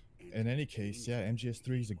in any case, yeah,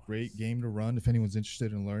 MGS3 is a great game to run. If anyone's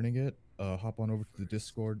interested in learning it, hop on over to the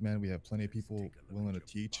Discord, man. We have plenty of people willing to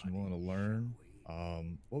teach and willing to learn.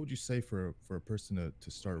 What would you say for a person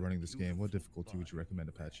to start running this game? What difficulty would you recommend,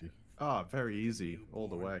 Apache? Oh, very easy all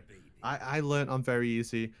the way. I learned on very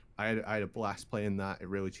easy. I had a blast playing that. It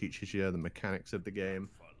really teaches you the mechanics of the game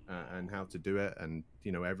and how to do it, and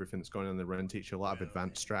you know everything that's going on in the run. Teach you a lot of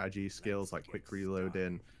advanced strategy skills like quick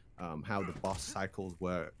reloading, how the boss cycles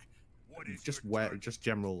work, just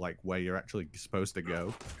general like where you're actually supposed to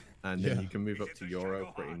go, and then you can move up to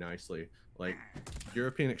Euro pretty nicely. Like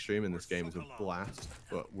European Extreme in this game is a blast,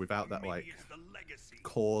 but without that like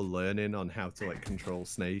core learning on how to like control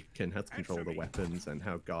Snake and how to control the weapons and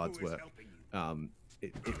how guards work,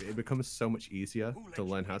 it becomes so much easier to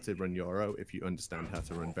learn how to run Euro if you understand how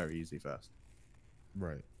to run very easy first.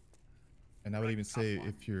 Right. And I would even say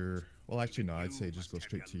if you're, well, actually, no, I'd say just go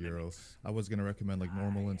straight to Euro. I was going to recommend like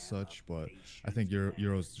normal and such, but I think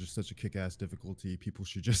Euro is just such a kick-ass difficulty. People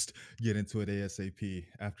should just get into it ASAP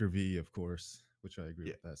after V, of course, which I agree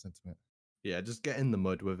with that sentiment. Yeah, just get in the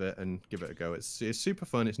mud with it and give it a go. It's super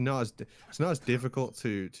fun. It's not as difficult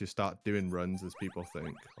to start doing runs as people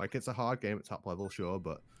think. Like it's a hard game at top level, sure,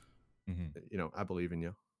 but you know, I believe in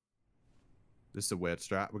you. This is a weird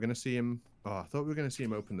strat. We're gonna see him. Oh, I thought we were gonna see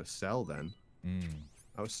him open the cell then.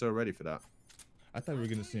 I was so ready for that. I thought we were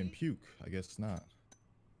gonna see him puke. I guess not.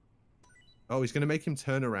 Oh, he's gonna make him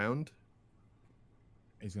turn around.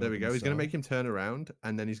 There we go. He's going to make him turn around,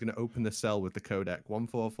 and then he's going to open the cell with the codec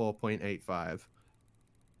 144.85.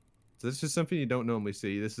 So this is something you don't normally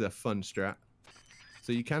see. This is a fun strat.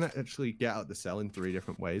 So you can actually get out the cell in 3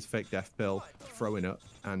 different ways: fake death pill, throwing up,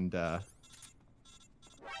 and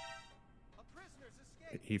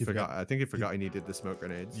he forgot. I think he forgot he needed the smoke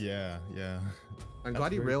grenades. Yeah. I'm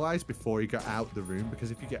glad he realized before he got out the room,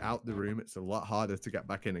 because if you get out the room, it's a lot harder to get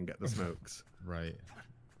back in and get the smokes. Right.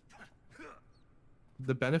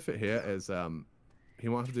 The benefit here is he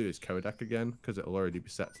won't have to do his codec again because it'll already be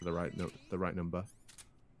set to the right number.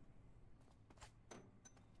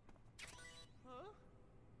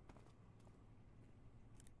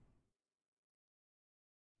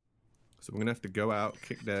 So we're gonna have to go out,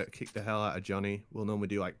 kick the hell out of Johnny. We'll normally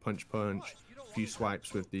do like punch, a few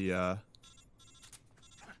swipes with the. Oh,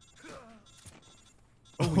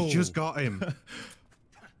 we just got him.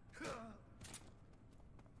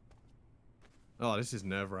 Oh, this is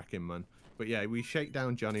nerve-wracking, man. But yeah, we shake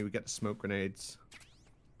down Johnny, we get the smoke grenades.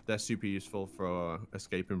 They're super useful for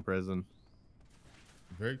escaping prison.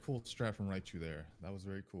 Very cool strat from Raichu there. That was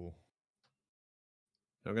very cool.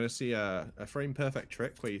 I'm going to see a frame-perfect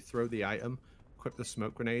trick where you throw the item, equip the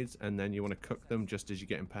smoke grenades, and then you want to cook them just as you're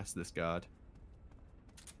getting past this guard.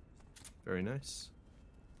 Very nice.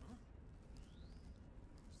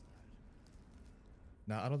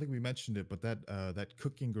 Now, I don't think we mentioned it, but that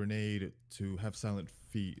cooking grenade to have silent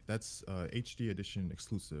feet, that's HD edition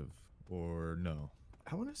exclusive, or no?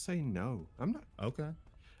 I want to say no. I'm not. Okay.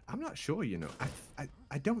 I'm not sure. You know,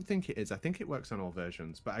 I don't think it is. I think it works on all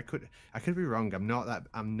versions, but I could be wrong. I'm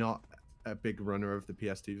not a big runner of the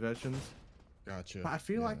PS2 versions. Gotcha. But I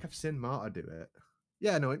feel like I've seen Marta do it.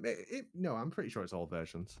 Yeah. No. No. I'm pretty sure it's all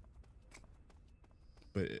versions.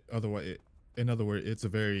 But otherwise, in other words, it's a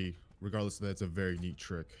very, regardless of that, it's a very neat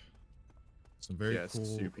trick. Some very cool.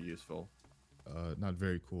 It's super useful. Not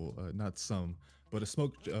very cool. Not some, but a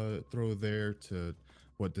smoke throw there to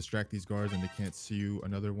distract these guards and they can't see you.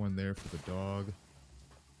 Another one there for the dog.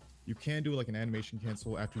 You can do like an animation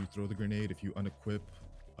cancel after you throw the grenade. If you unequip,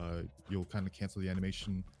 you'll kind of cancel the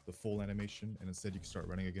animation, the full animation, and instead you can start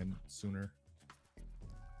running again sooner.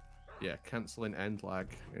 Yeah, canceling end lag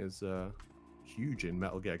is huge in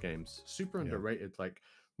Metal Gear games. Super underrated. Like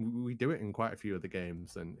we do it in quite a few of the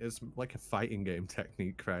games, and it's like a fighting game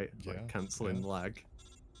technique, right? Like canceling lag.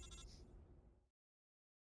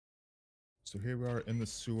 So here we are in the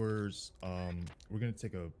sewers. We're gonna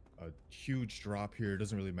take a huge drop here. It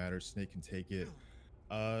doesn't really matter. Snake can take it.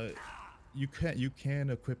 You can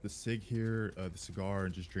equip the SIG here, the cigar,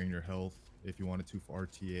 and just drain your health if you wanted to for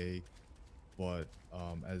RTA. But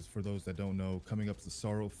as for those that don't know, coming up to the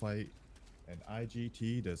Sorrow fight, and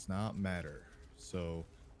IGT does not matter. So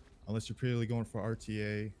unless you're purely going for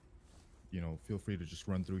RTA, you know, feel free to just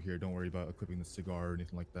run through here. Don't worry about equipping the cigar or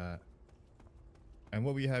anything like that. And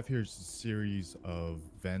what we have here is a series of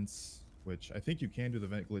vents, which I think you can do the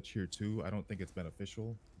vent glitch here too. I don't think it's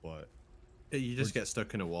beneficial, but You just get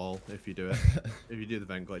stuck in a wall if you do it. If you do the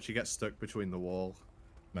vent glitch, you get stuck between the wall.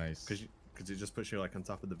 Nice. Because it just puts you like on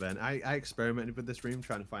top of the vent. I experimented with this room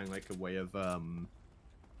trying to find like a way of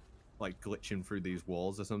like glitching through these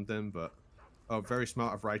walls or something, but very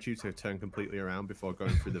smart of Raichu to turn completely around before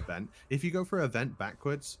going through the vent. If you go through a vent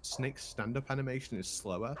backwards, Snake's stand-up animation is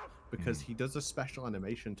slower because he does a special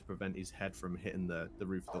animation to prevent his head from hitting the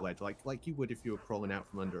roof of the ledge, like you would if you were crawling out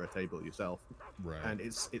from under a table yourself. Right. And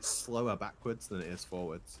it's slower backwards than it is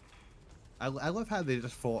forwards. I love how they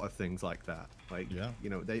just thought of things like that. Like, yeah, you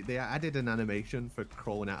know, they added an animation for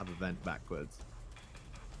crawling out of a vent backwards.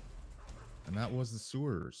 And that was the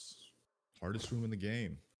sewers. Hardest room in the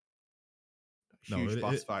game. Huge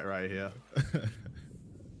boss fight right here.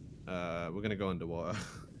 We're gonna go underwater,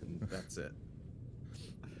 and that's it.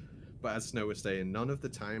 But as Snow was saying, none of the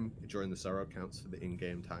time during the sorrow counts for the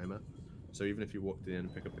in-game timer. So even if you walked in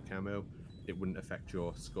and pick up the camo, it wouldn't affect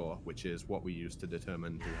your score, which is what we use to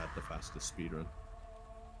determine who had the fastest speedrun.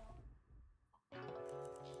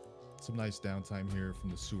 Some nice downtime here from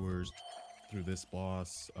the sewers through this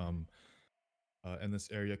boss. And this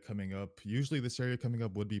area coming up. Usually this area coming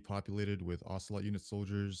up would be populated with Ocelot unit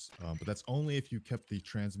soldiers, but that's only if you kept the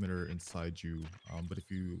transmitter inside you. But if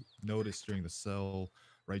you notice during the cell,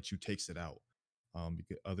 Raichu takes it out.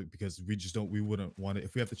 Because we wouldn't want it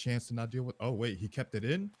if we have the chance to not deal with. Oh wait, he kept it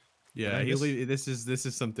in. Yeah, this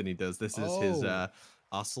is something he does. This is his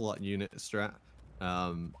Ocelot unit strat,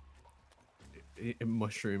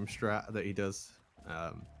 mushroom strat that he does.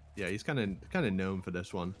 Yeah, he's kind of known for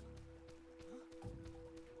this one.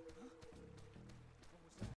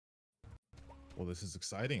 Well, this is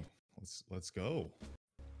exciting. Let's go.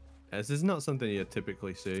 This is not something you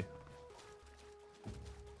typically see.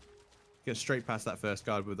 Get straight past that first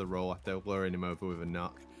guard with a roll after luring him over with a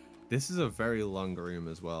knock. This is a very long room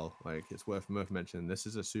as well. Like, it's worth mentioning. This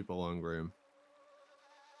is a super long room.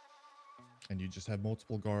 And you just have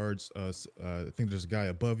multiple guards. I think there's a guy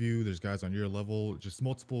above you. There's guys on your level. Just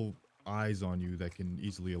multiple eyes on you that can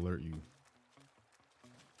easily alert you.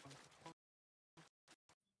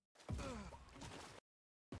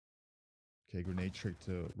 Okay, grenade trick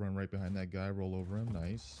to run right behind that guy, roll over him.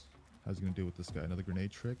 Nice. How's he gonna deal with this guy? Another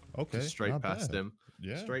grenade trick. Okay, just straight past him.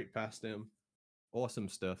 Yeah, straight past him. Awesome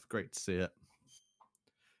stuff. Great to see it.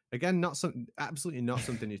 Again, absolutely not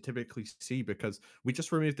something you typically see because we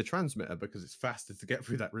just removed the transmitter because it's faster to get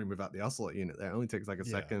through that room without the Ocelot unit there. It only takes like a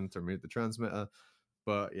second to remove the transmitter,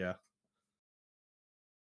 but yeah.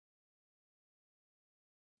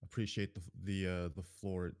 Appreciate the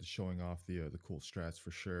floor showing off the cool strats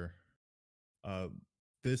for sure.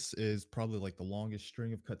 This is probably like the longest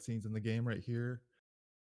string of cutscenes in the game right here.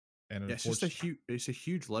 And yeah, it's a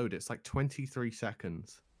huge load. It's like 23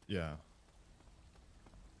 seconds. Yeah.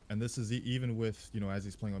 And this is even with, you know, as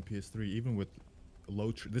he's playing on PS3, even with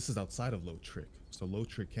low trick, this is outside of low trick. So low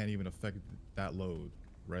trick can't even affect that load,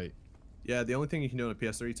 right? Yeah, the only thing you can do on a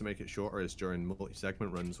PS3 to make it shorter is during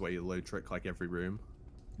multi-segment runs where you low trick like every room.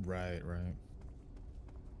 Right.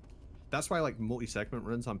 That's why like multi-segment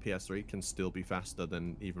runs on PS3 can still be faster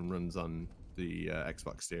than even runs on the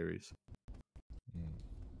Xbox Series.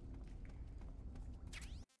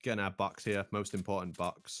 Getting our box here, most important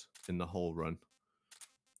box in the whole run.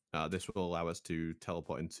 This will allow us to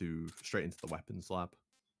teleport straight into the weapons lab.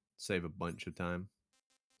 Save a bunch of time.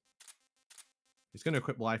 He's going to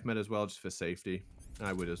equip life med as well, just for safety.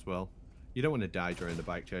 I would as well. You don't want to die during the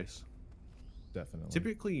bike chase. Definitely.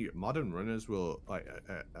 Typically, modern runners will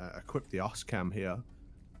equip the OSCAM here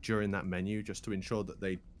during that menu just to ensure that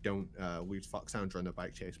they don't lose foxhound during the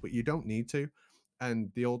bike chase. But you don't need to.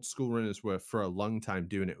 And the old school runners were for a long time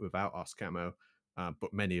doing it without OSCAMO.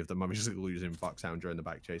 But many of them obviously losing foxhound during the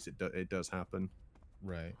bike chase. It does happen.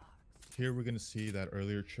 Right. Here we're going to see that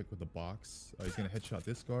earlier trick with the box. He's going to headshot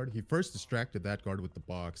this guard. He first distracted that guard with the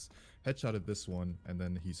box, headshotted this one, and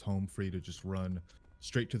then he's home free to just run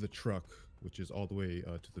straight to the truck, which is all the way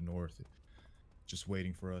to the north, just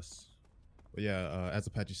waiting for us. But yeah, as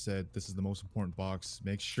Apache said, this is the most important box.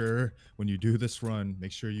 Make sure when you do this run,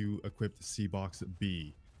 make sure you equip the C box at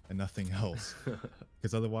B and nothing else,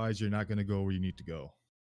 because otherwise you're not going to go where you need to go.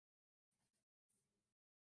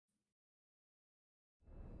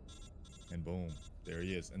 And boom, there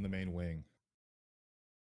he is in the main wing.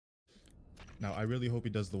 Now, I really hope he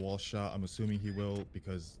does the wall shot. I'm assuming he will,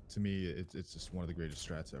 because to me, it's just one of the greatest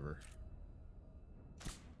strats ever.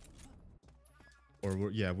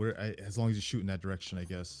 Or as long as you shoot in that direction, I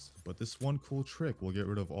guess. But this one cool trick will get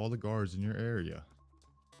rid of all the guards in your area.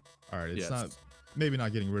 All right, it's not maybe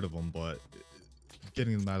not getting rid of them, but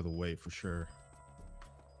getting them out of the way for sure.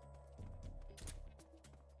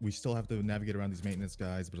 We still have to navigate around these maintenance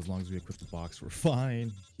guys, but as long as we equip the box, we're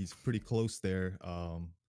fine. He's pretty close there.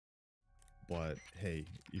 But hey,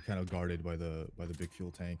 you're kind of guarded by the big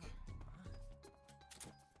fuel tank.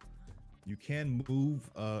 You can move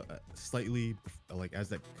slightly like as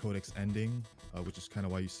that codex ending, which is kind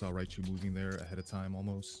of why you saw Raichu moving there ahead of time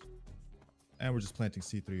almost. And we're just planting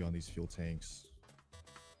C3 on these fuel tanks.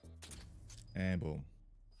 And boom.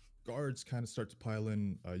 Guards kind of start to pile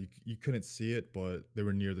in. You couldn't see it, but they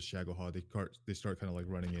were near the Shagohod. They start kind of like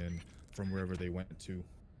running in from wherever they went to.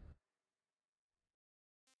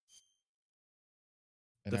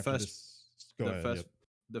 And the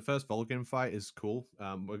first Vulcan fight is cool.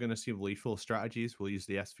 We're going to see lethal strategies. We'll use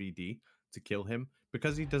the SVD to kill him.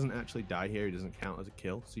 Because he doesn't actually die here, he doesn't count as a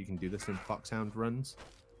kill. So you can do this in Foxhound runs.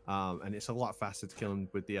 And it's a lot faster to kill him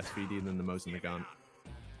with the SVD than the Mosin and the Gaunt.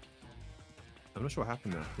 I'm not sure what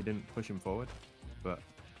happened there. He didn't push him forward, but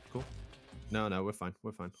cool. No, we're fine.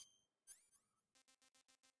 We're fine.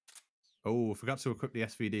 Oh, forgot to equip the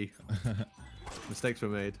SVD. Mistakes were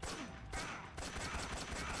made.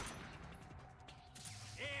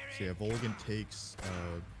 So yeah, Volgan takes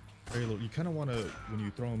very little. You kind of want to, when you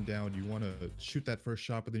throw him down, you want to shoot that first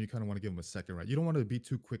shot, but then you kind of want to give him a second, right? You don't want to be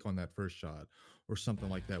too quick on that first shot or something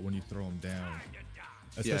like that when you throw him down.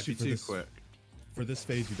 Especially too quick. For this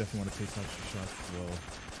phase, you definitely want to take extra shots as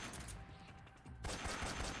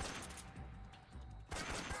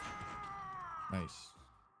well. Nice.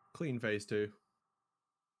 Clean phase 2.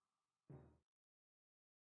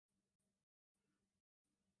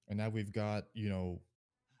 And now we've got, you know,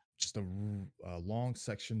 just a long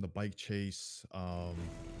section, the bike chase.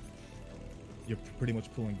 You're pretty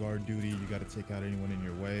much pulling guard duty. You got to take out anyone in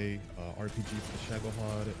your way. RPG for the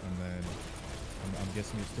Shagohod, and then I'm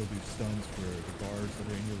guessing you still do stuns for the guards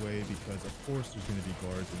that are in your way, because of course there's going to be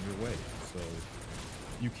guards in your way. So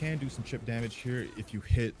you can do some chip damage here if you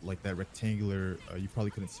hit like that rectangular, you probably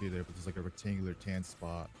couldn't see it there, but there's like a rectangular tan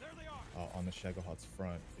spot on the Shagohod's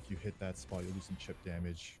front. If you hit that spot, you'll do some chip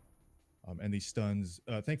damage. And these stuns,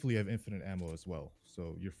 thankfully you have infinite ammo as well.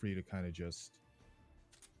 So you're free to kind of just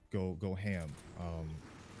go ham.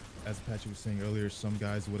 As Apache was saying earlier, some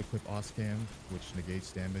guys would equip Oscam, which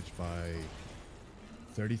negates damage by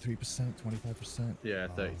 33%, 25%. Yeah,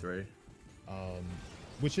 33.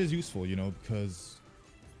 Which is useful, you know, because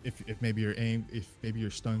if maybe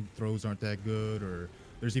your stun throws aren't that good, or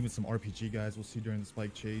there's even some RPG guys we'll see during the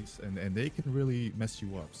spike chase, and they can really mess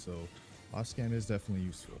you up. So Oscam is definitely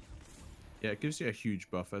useful. Yeah, it gives you a huge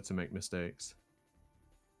buffer to make mistakes.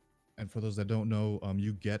 And for those that don't know,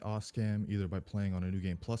 you get Oscam either by playing on a New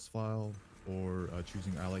Game Plus file or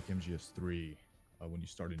choosing I Like MGS 3 when you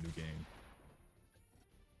start a new game.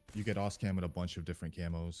 You get Oscam with a bunch of different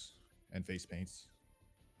camos and face paints.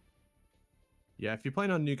 Yeah, if you're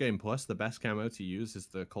playing on New Game Plus, the best camo to use is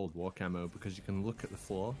the Cold War camo, because you can look at the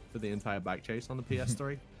floor for the entire bike chase on the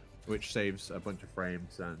PS3, which saves a bunch of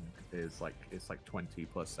frames and it's like 20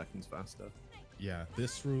 plus seconds faster. Yeah,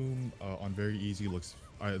 this room on very easy looks.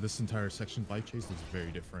 This entire section bike chase looks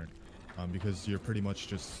very different because you're pretty much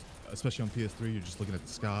just, especially on PS3, you're just looking at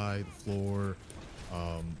the sky, the floor.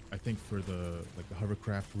 I think for the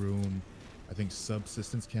hovercraft room, I think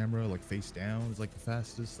subsistence camera, like face down, is like the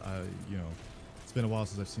fastest. You know, it's been a while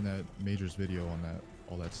since I've seen that Major's video on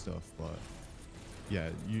all that stuff, but yeah,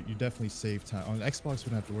 you definitely save time. On Xbox,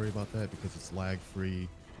 we don't have to worry about that because it's lag free.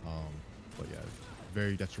 But yeah,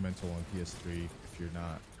 very detrimental on PS3 if you're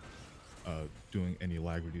not doing any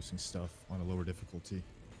lag reducing stuff on a lower difficulty.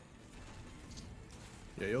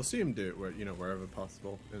 Yeah, you'll see him do it wherever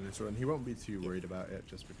possible in this run. He won't be too worried about it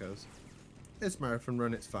just because it's marathon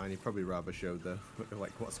run. It's fine. He'd probably rather show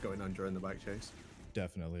what's going on during the bike chase.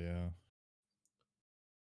 Definitely, yeah.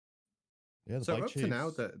 Yeah, so up to now,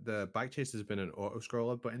 the bike chase has been an auto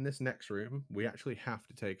scroller, but in this next room, we actually have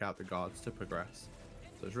to take out the guards to progress.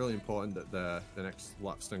 So it's really important that the next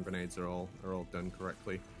lot of stun grenades are all done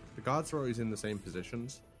correctly. The guards are always in the same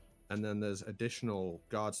positions, and then there's additional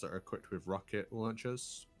guards that are equipped with rocket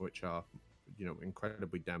launchers, which are,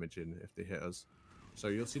 incredibly damaging if they hit us. So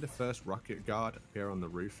you'll see the first rocket guard appear on the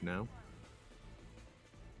roof now.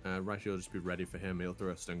 Raichu will just be ready for him. He'll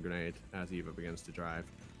throw a stun grenade as Eva begins to drive.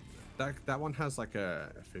 That one has like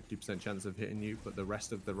a 50% chance of hitting you, but the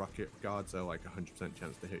rest of the rocket guards are like 100%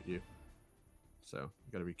 chance to hit you. So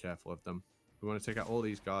you got to be careful of them. We want to take out all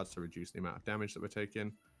these guards to reduce the amount of damage that we're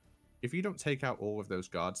taking. If you don't take out all of those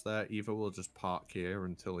guards there, Eva will just park here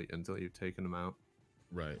until you've taken them out.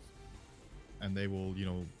 Right. And they will, you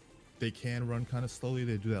know, they can run kind of slowly.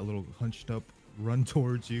 They do that little hunched up run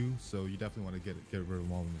towards you. So you definitely want to get rid of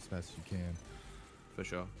them all as fast as you can. For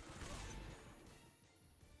sure.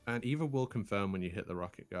 And Eva will confirm when you hit the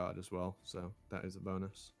rocket guard as well. So that is a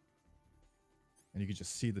bonus. And you can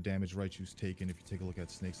just see the damage Raichu's taken if you take a look at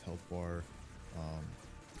Snake's health bar.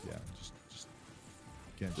 Yeah, just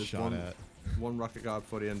getting There's shot at. One rocket guard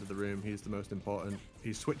before the end of the room. He's the most important.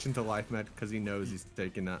 He's switching to life med because he knows he's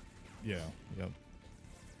taking that. Yeah, yep.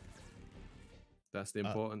 That's the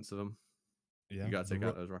importance of him. Yeah, You gotta take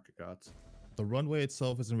out those rocket guards. The runway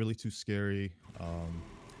itself isn't really too scary.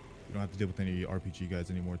 You don't have to deal with any RPG guys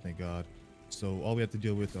anymore, thank God. So all we have to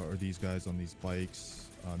deal with are these guys on these bikes.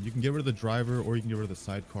 You can get rid of the driver or you can get rid of the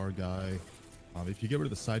sidecar guy. If you get rid of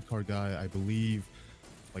the sidecar guy, I believe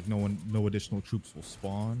like no additional troops will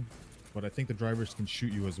spawn. But I think the drivers can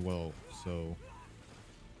shoot you as well. So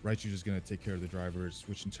Raichu's just gonna take care of the drivers,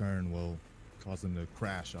 which in turn will cause them to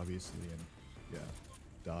crash, obviously, and yeah,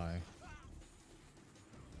 die.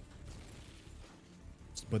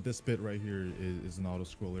 But this bit right here is an auto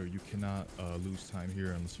scroller. You cannot lose time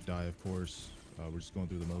here unless you die, of course. We're just going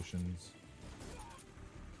through the motions.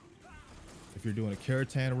 If you're doing a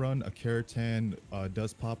Keratin run, a Keratin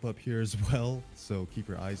does pop up here as well. So keep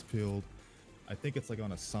your eyes peeled. I think it's like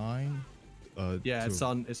on a sign. Yeah, it's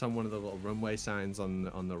on one of the little runway signs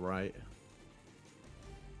on the right.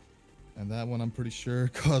 And that one, I'm pretty sure,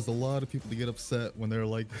 caused a lot of people to get upset when they're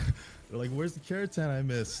like, "Where's the Keratin I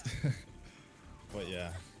missed?" But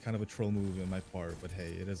yeah, kind of a troll move on my part. But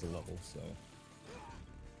hey, it is a level, so.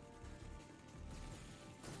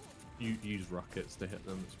 You use rockets to hit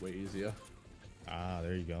them. It's way easier. Ah,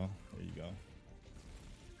 there you go. There you go.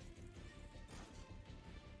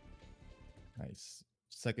 Nice.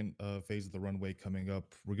 Second phase of the runway coming up.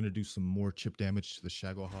 We're gonna do some more chip damage to the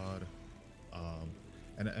Shagohod.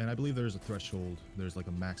 And I believe there's a threshold. There's like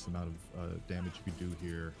a max amount of damage you can do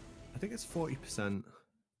here. I think it's 40%.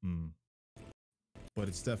 But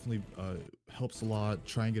it's definitely helps a lot.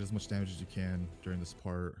 Try and get as much damage as you can during this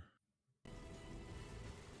part,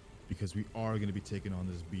 because we are going to be taking on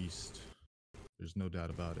this beast. There's no doubt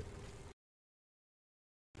about it.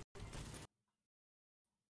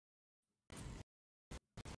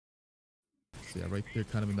 So yeah, right there,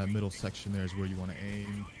 kind of in that middle section there is where you want to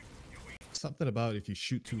aim. Something about if you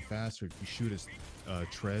shoot too fast or if you shoot his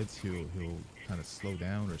treads, he'll kind of slow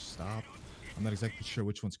down or stop. I'm not exactly sure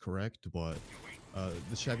which one's correct, but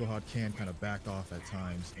the Shagohod can kind of back off at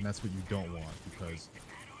times, and that's what you don't want, because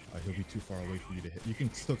he'll be too far away for you to hit. You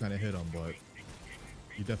can still kind of hit him, but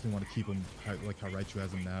you definitely want to keep him like how Raichu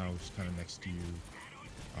has him now, just kind of next to you.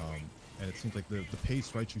 And it seems like the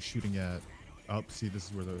pace Raichu's shooting at, see, this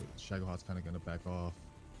is where the Shagohod's kind of going to back off.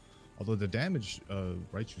 Although the damage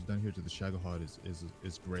Raichu's done here to the Shagohod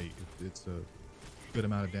is great. It's a good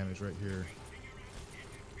amount of damage right here.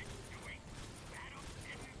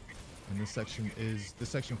 And this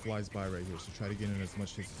section flies by right here, so try to get in as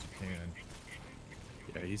much hits as you can.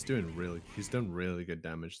 Yeah, he's done really good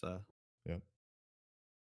damage there. Yep.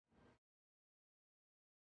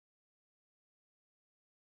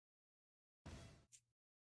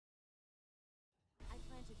 I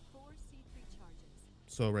planted 4 C3 charges.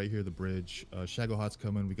 So right here, the bridge. Shagohod's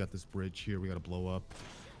coming. We got this bridge here. We got to blow up.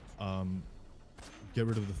 Get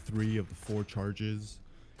rid of the 3 of the 4 charges,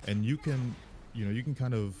 and you can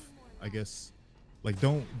kind of, I guess, like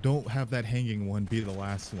don't have that hanging one be the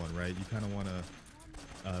last one, right? You kind of want to.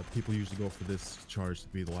 People usually go for this charge to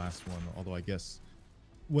be the last one. Although I guess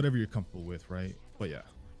whatever you're comfortable with, right? But yeah,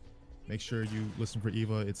 make sure you listen for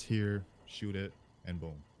Eva. It's here. Shoot it, and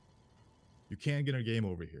boom. You can get a game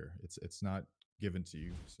over here. It's not given to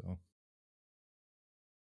you. So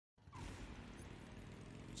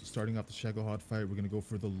starting off the Shagohod fight, we're gonna go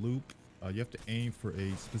for the loop. You have to aim for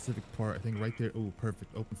a specific part. I think right there. Oh,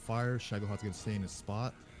 perfect. Open fire. Shagohod's gonna stay in his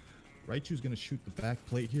spot. Raichu's gonna shoot the back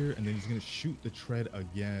plate here, and then he's gonna shoot the tread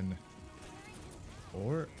again.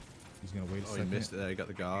 Or he's gonna wait a second. Oh, he missed it there. He got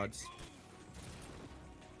the guards.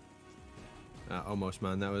 Almost,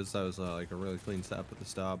 man. That was like a really clean setup at the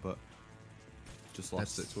start, but just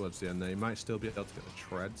lost it towards the end there. He might still be able to get the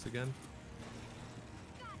treads again.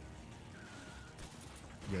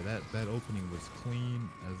 Yeah, that opening was clean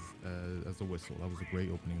as a whistle. That was a great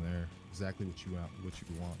opening there. Exactly what you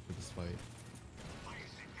want for this fight.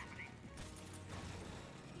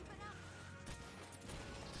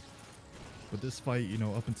 But this fight, you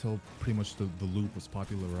know, up until pretty much the loop was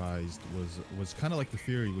popularized, was kind of like the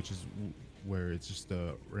Fury, which is where it's just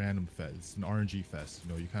a random fest. It's an RNG fest.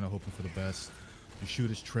 You know, you're kind of hoping for the best. You shoot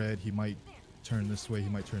his tread, he might turn this way, he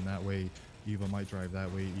might turn that way. Eva might drive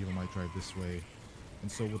that way, Eva might drive this way.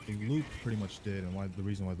 And so what the loop pretty much did, and why the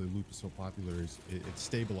reason why the loop is so popular is it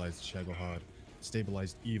stabilized Shagohod,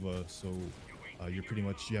 stabilized Eva, so you're pretty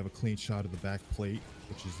much, you have a clean shot of the back plate,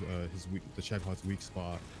 which is the Shagohod's weak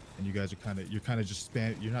spot, and you guys are you're kind of just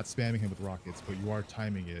you're not spamming him with rockets, but you are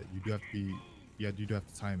timing it. You do have to be, you do have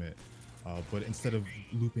to time it. But instead of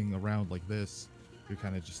looping around like this, you're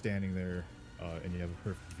kind of just standing there, and you have a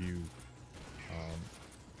perfect view.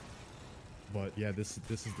 But yeah, this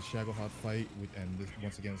is the Shagohod fight, and this,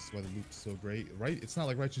 once again, this is why the loop is so great. Right? It's not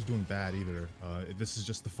like Raichu's doing bad either. This is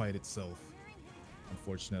just the fight itself,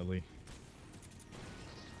 unfortunately.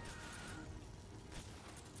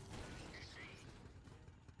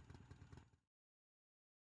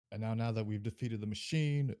 And now that we've defeated the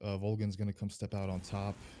machine, Volgan's gonna come step out on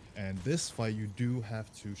top. And this fight, you do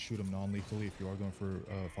have to shoot him non-lethally if you are going for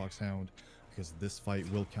Foxhound, because this fight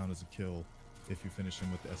will count as a kill if you finish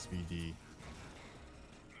him with the SVD.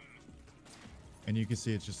 And you can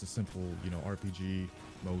see it's just a simple, you know, RPG,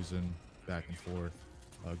 Mosin, back and forth,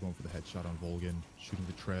 going for the headshot on Volgan, shooting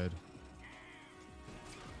the tread.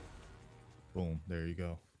 Boom, there you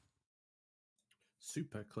go.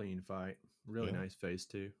 Super clean fight. Really nice phase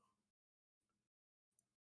 2.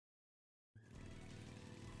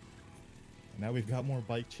 Now we've got more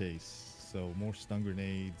bike chase, so more stun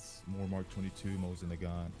grenades, more Mark 22, Mosin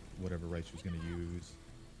Nagant, whatever Raichu's going to use,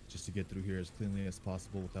 just to get through here as cleanly as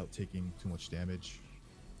possible without taking too much damage.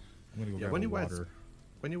 I'm going to go grab water.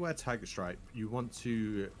 When you wear Tiger Stripe, you want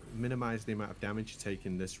to minimize the amount of damage you take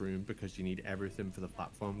in this room because you need everything for the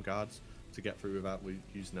platform guards to get through without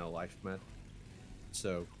using our life med.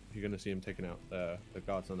 So you're going to see him taking out the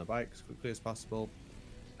guards on the bike as quickly as possible.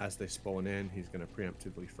 As they spawn in, he's going to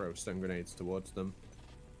preemptively throw stun grenades towards them.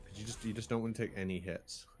 Because you just don't want to take any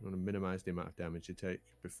hits. You want to minimize the amount of damage you take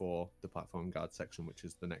before the platform guard section, which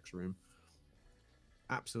is the next room.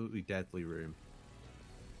 Absolutely deadly room.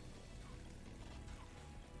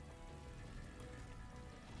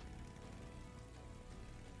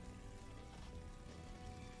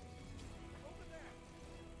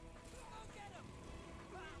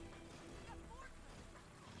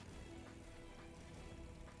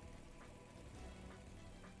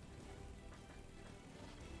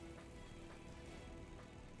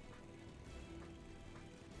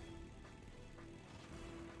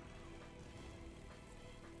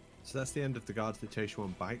 So that's the end of the guards that chase you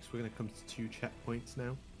on bikes. We're going to come to 2 checkpoints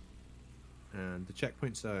now. And the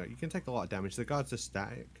checkpoints are, you can take a lot of damage. The guards are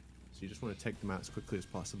static, so you just want to take them out as quickly as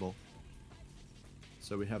possible.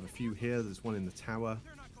 So we have a few here. There's one in the tower.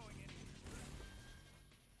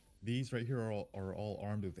 These right here are all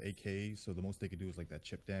armed with AKs, so the most they could do is like that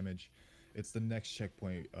chip damage. It's the next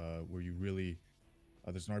checkpoint where you really,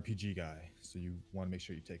 there's an RPG guy, so you want to make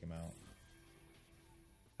sure you take him out.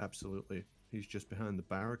 Absolutely. He's just behind the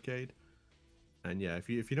barricade. And yeah, if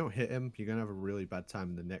you don't hit him, you're going to have a really bad time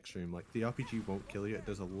in the next room. Like, the RPG won't kill you. It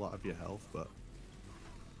does a lot of your health, but...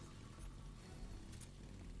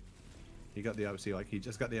 He got the obviously, like, he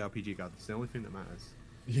just got the RPG guard. It's the only thing that matters.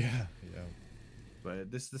 Yeah.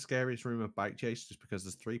 But this is the scariest room of bike chase just because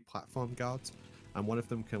there's 3 platform guards. And one of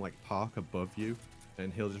them can, like, park above you.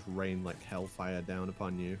 And he'll just rain, like, hellfire down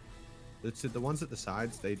upon you. The ones at the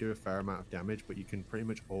sides, they do a fair amount of damage, but you can pretty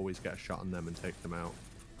much always get a shot on them and take them out.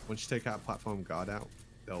 Once you take out a platform guard out,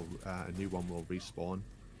 a new one will respawn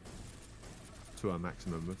to a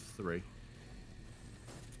maximum of 3.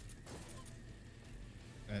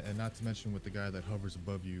 And not to mention with the guy that hovers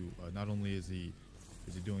above you, not only is he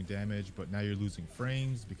doing damage, but now you're losing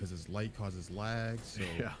frames because his light causes lag. So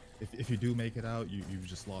yeah. if you do make it out, you've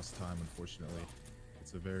just lost time, unfortunately.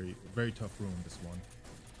 It's a very, very tough room, this one.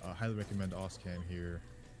 Highly recommend Oscam here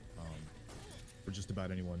for just about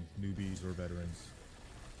anyone, newbies or veterans.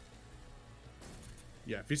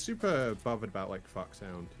 Yeah, if you're super bothered about like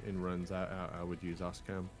Foxhound in runs, I would use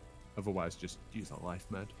Oscam. Otherwise, just use a life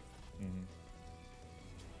med.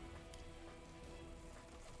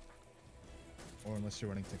 Or unless you're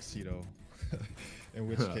running Tuxedo, in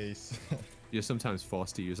which case you're sometimes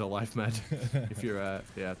forced to use a life med if you're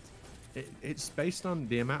yeah. It's based on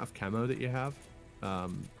the amount of camo that you have.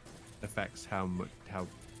 Affects how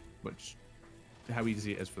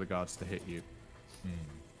easy it is for the guards to hit you.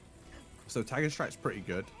 So Tiger Strike's pretty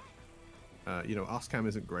good. You know, Oscam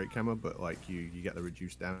isn't great camo, but like you get the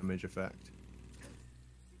reduced damage effect.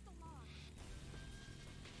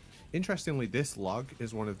 Interestingly, this log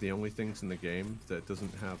is one of the only things in the game that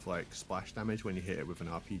doesn't have like splash damage when you hit it with an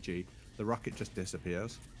RPG. The rocket just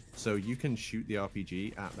disappears. So you can shoot the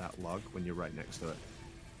RPG at that log when you're right next to it.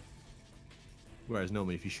 Whereas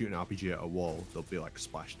normally if you shoot an RPG at a wall, there'll be like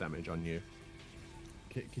splash damage on you.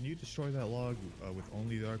 Can you destroy that log with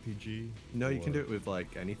only the RPG? No, you can or- do it with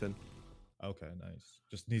like anything. Okay, nice.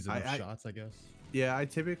 Just needs enough shots, I guess. Yeah, I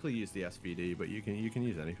typically use the SVD, but you can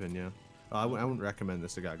use anything. Yeah, I wouldn't recommend the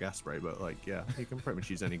cigar gas spray, but like, yeah, you can pretty much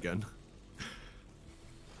use any gun.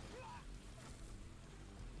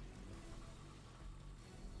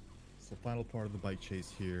 So final part of the bike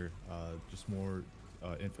chase here, just more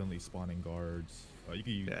infinitely spawning guards. You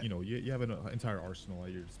can, Yeah. you know, you have an entire arsenal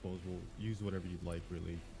at your disposal. Use whatever you'd like,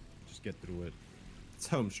 really. Just get through it. It's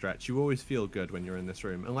home stretch. You always feel good when you're in this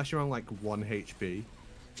room, unless you're on like 1 HP.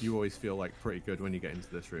 You always feel like pretty good when you get into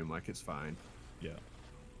this room. Like it's fine. Yeah.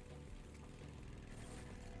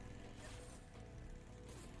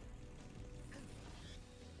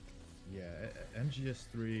 Yeah,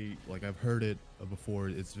 MGS3, like I've heard it before.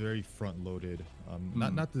 It's very front loaded.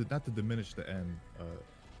 Not to diminish the end.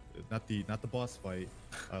 Not the boss fight.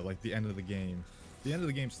 Like the end of the game. The end of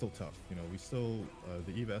the game's still tough. You know, we still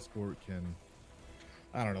the Eva escort can.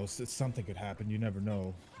 I don't know. Something could happen. You never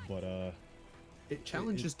know. But It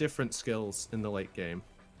challenges different skills in the late game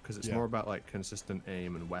because it's Yeah. more about like consistent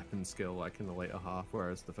aim and weapon skill, like in the later half,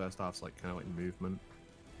 whereas the first half's like kind of like movement.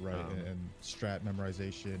 right, and strat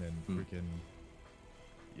memorization and freaking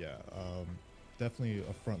yeah. Definitely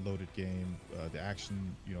a front loaded game. The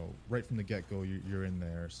action, you know, right from the get go, you're in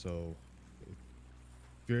there. So.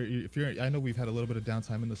 If you're, I know we've had a little bit of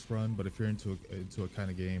downtime in this run, but if you're into a kind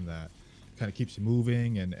of game that kind of keeps you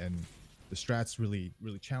moving and the strats really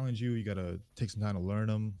challenge you, you gotta take some time to learn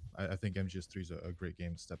them. I think MGS3 is a great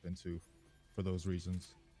game to step into for those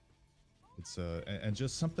reasons. It's and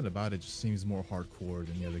just something about it just seems more hardcore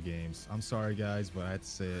than the other games. I'm sorry guys, but I had to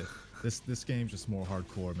say it. This game's just more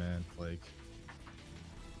hardcore, man. Like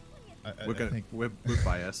We're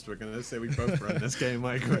biased. We're gonna say we both run this game.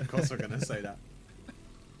 Like, of course, we're gonna say that.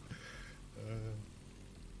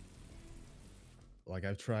 Like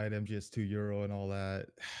I've tried MGS2 Euro and all that.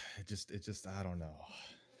 It just I don't know.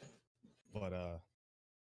 But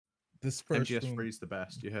this first MGS3 room, is the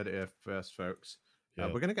best. You heard it here first, folks. Yeah.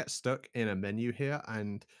 We're gonna get stuck in a menu here,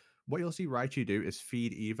 and what you'll see Raichu do is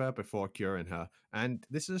feed Eva before curing her. And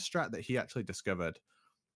this is a strat that he actually discovered.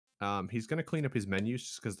 He's gonna clean up his menus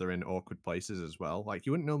just because they're in awkward places as well. Like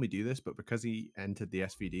you wouldn't normally do this, but because he entered the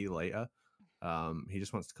SVD later, he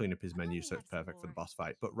just wants to clean up his menu so it's perfect for the boss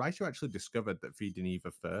fight. But Raichu actually discovered that feeding Eva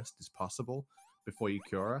first is possible before you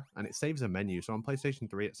cure her, and it saves a menu. So on PlayStation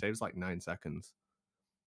 3, it saves like 9 seconds.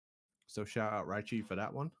 So shout out Raichu for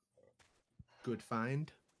that one. Good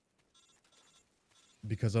find.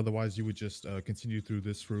 because otherwise you would just continue through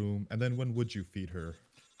this room, and then when would you feed her?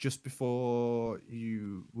 Just before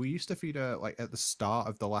you... We used to feed her like at the start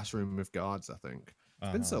of the last room with guards, I think.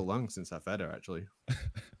 It's been so long since I fed her, actually.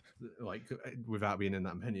 Like, without being in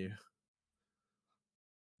that menu.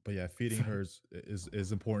 But yeah, feeding her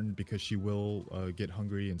is important because she will get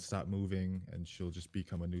hungry and stop moving, and she'll just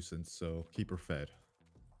become a nuisance. So keep her fed.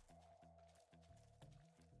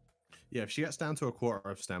 Yeah, if she gets down to a quarter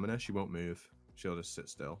of stamina, she won't move. She'll just sit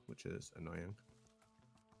still, which is annoying.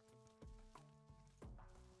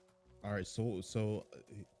 All right, so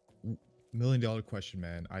 $1 million question,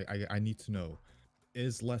 man. I need to know: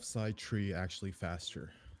 is left side tree actually faster?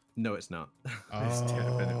 No, it's not. It's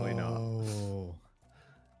definitely not. Oh.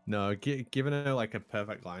 No, giving her like a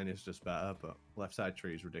perfect line is just better, but left side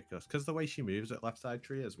tree is ridiculous because the way she moves at left side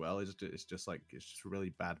tree as well is it's just really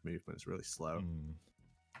bad movement. It's really slow.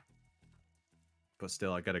 But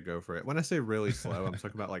still, I gotta go for it. When I say really slow, I'm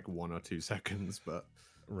talking about like 1 or 2 seconds. But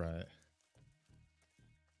Right.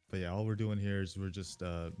 But yeah, all we're doing here is we're just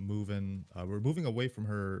moving. We're moving away from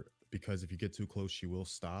her because if you get too close, she will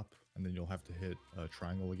stop, and then you'll have to hit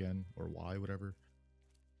triangle again or Y, whatever,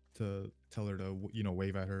 to tell her to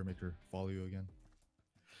wave at her, make her follow you again.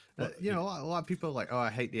 you know, a lot of people are like, oh,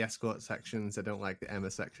 I hate the escort sections. I don't like the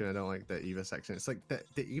Emma section. I don't like the Eva section. It's like the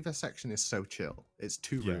Eva section is so chill. It's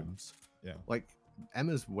 2 rooms. Yeah. Like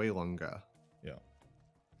Emma's way longer. Yeah.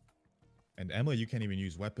 And Emma, you can't even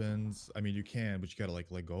use weapons. I mean, you can, but you gotta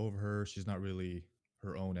like let go of her. She's not really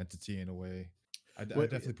her own entity in a way. I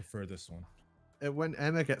definitely prefer this one. When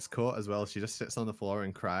Emma gets caught as well, she just sits on the floor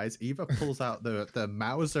and cries. Eva pulls out the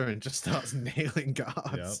Mauser and just starts nailing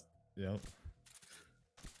guards. Yep.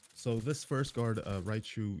 So this first guard,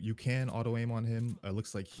 Raichu, you can auto aim on him.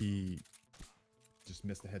 Looks like he just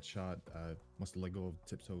missed a headshot. Must have let go of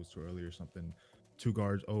tiptoes too early or something. 2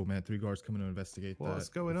 guards. Oh man, 3 guards coming to investigate that. What's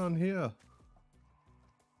going on here?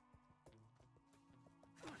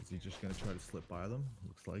 Is he just gonna try to slip by them?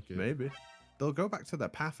 Looks like it. Maybe. They'll go back to their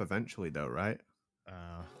path eventually though, right?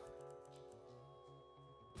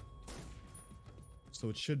 So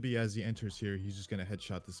it should be as he enters here, he's just gonna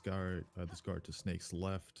headshot this guard to Snake's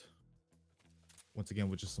left. Once again,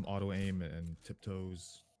 with just some auto aim and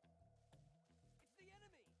tiptoes.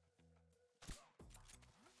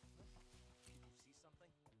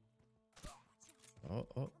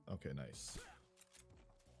 Oh, okay, nice.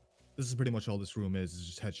 This is pretty much all this room is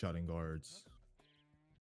just headshotting guards.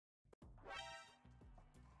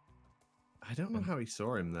 I don't know how he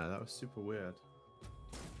saw him there. That was super weird.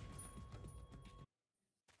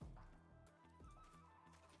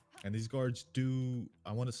 And these guards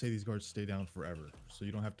I want to say these guards stay down forever, so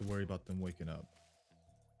you don't have to worry about them waking up.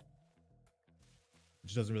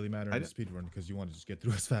 Which doesn't really matter in the speedrun because you want to just get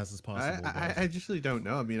through as fast as possible. I actually don't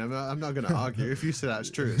know. I mean, I'm not going to argue. If you say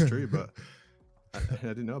that's true, it's true, but I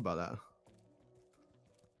didn't know about that.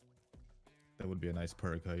 That would be a nice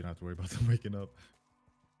perk, huh? You don't have to worry about them waking up.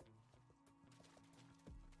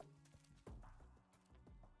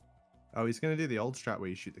 Oh, he's going to do the old strat where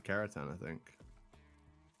you shoot the Keratin, I think.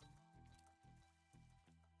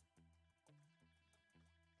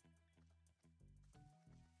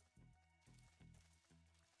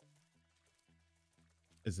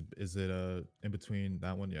 Is it in between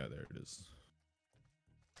that one? Yeah, there it is.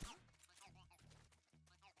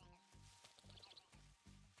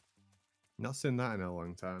 Not seen that in a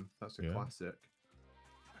long time. That's a classic.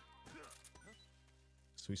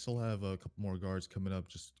 So we still have a couple more guards coming up,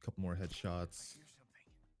 just a couple more headshots.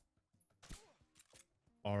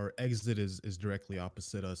 Our exit is directly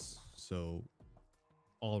opposite us, so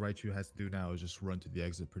all Raichu has to do now is just run to the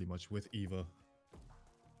exit pretty much with Eva.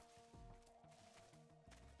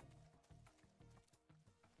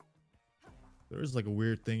 There is like a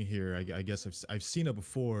weird thing here. I guess I've seen it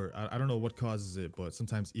before. I don't know what causes it, but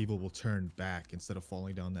sometimes Eva will turn back instead of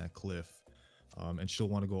falling down that cliff. And she'll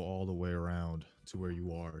want to go all the way around to where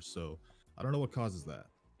you are. So I don't know what causes that.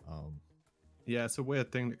 Yeah, it's a weird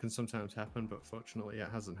thing that can sometimes happen, but fortunately it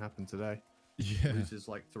hasn't happened today. Yeah. It loses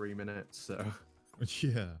like 3 minutes, so.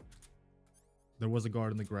 Yeah. There was a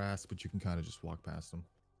guard in the grass, but you can kind of just walk past him.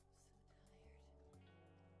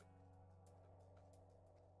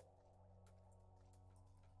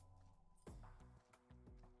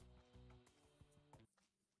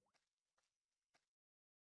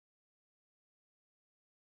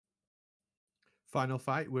 Final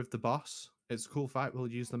fight with the boss. It's a cool fight.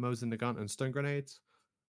 We'll use the Mosin Nagant and stun grenades.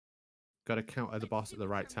 Got to counter the boss at the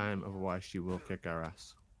right time, otherwise she will kick our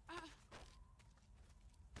ass.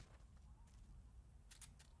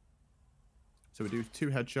 So we do 2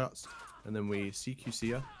 headshots, and then we CQC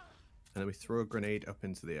her, and then we throw a grenade up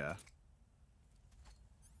into the air.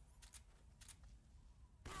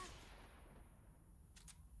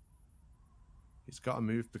 He's got to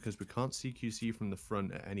move because we can't CQC from the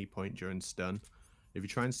front at any point during stun. If you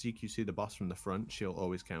try and CQC the boss from the front, she'll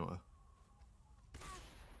always counter.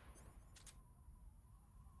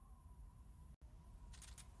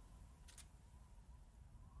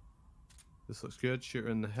 This looks good. Shoot her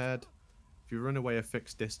in the head. If you run away a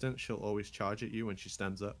fixed distance, she'll always charge at you when she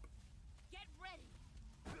stands up. Get ready.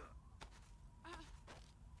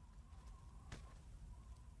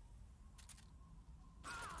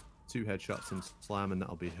 2 headshots and slam, and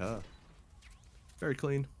that'll be her. Very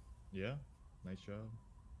clean. Yeah, nice job.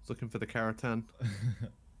 He's looking for the Keratin.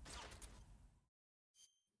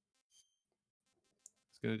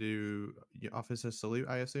 He's gonna do your officer salute,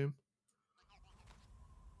 I assume.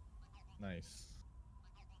 Nice.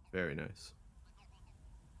 Very nice.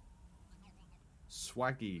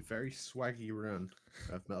 Swaggy, very swaggy run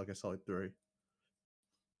of Metal Gear Solid 3.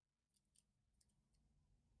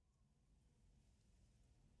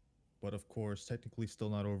 But of course, technically still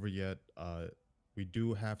not over yet. We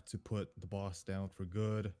do have to put the boss down for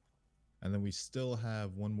good. And then we still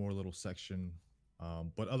have one more little section.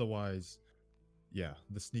 But otherwise, yeah,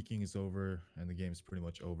 the sneaking is over and the game's pretty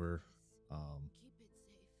much over. Keep it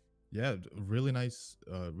safe. Yeah, really nice,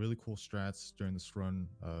 really cool strats during this run.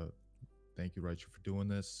 Thank you, Raichu, for doing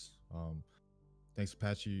this. Thanks,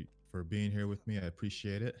 Apache, for being here with me. I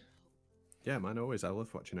appreciate it. Yeah, man, always. I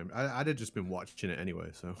love watching him. I'd have just been watching it anyway,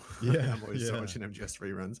 so Yeah, I'm always watching him just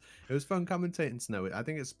reruns. It was fun commentating Snow. I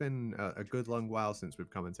think it's been a good long while since we've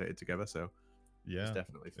commentated together, so yeah, it's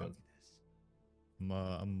definitely fun.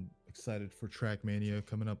 I'm excited for Trackmania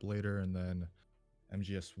coming up later, and then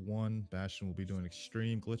MGS1. Bastion will be doing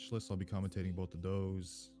Extreme Glitchless. I'll be commentating both of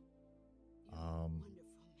those.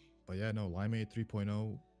 But yeah, no, Limeade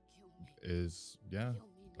 3.0 is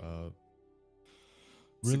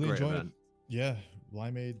really enjoying it. Yeah,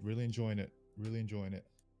 Limeade, really enjoying it. Really enjoying it.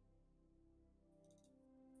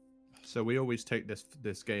 So we always take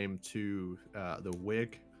this game to the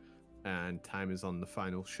wig, and time is on the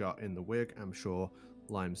final shot in the wig. I'm sure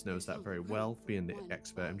Limes knows that very well, being the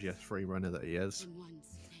expert MGS3 runner that he is. In one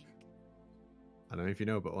stink. I don't know if you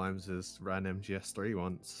know, but Limes has ran MGS3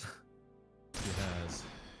 once. He has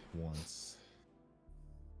once.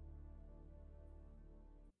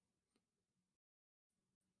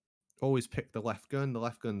 Always pick the left gun. The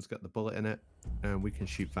left gun's got the bullet in it, and we can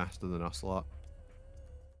shoot faster than Ocelot.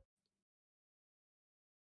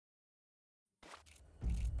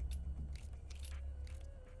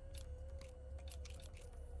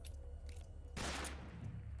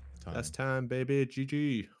 Time. That's time, baby.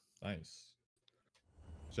 GG. Nice.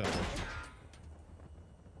 Good job, bro.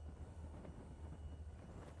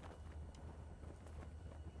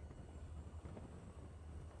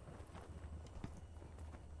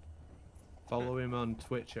 Follow him on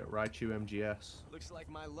Twitch at RaichuMGS. Looks like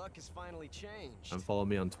my luck has finally changed. And follow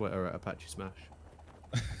me on Twitter at Apache Smash.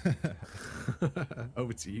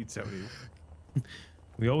 Over to you, Tony.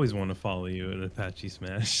 We always want to follow you at Apache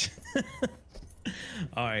Smash.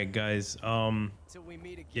 All right, guys. Till we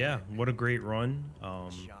meet again. Yeah, what a great run.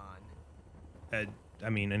 Sean. I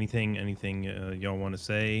mean, anything y'all want to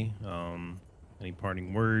say? Any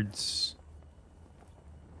parting words?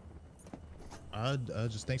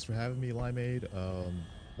 Just thanks for having me, Limeade.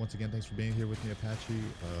 Once again, thanks for being here with me, Apache.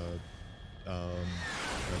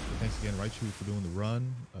 Thanks again, Raichu, for doing the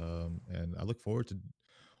run. And I look forward to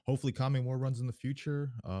hopefully calming more runs in the future.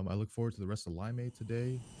 I look forward to the rest of Limeade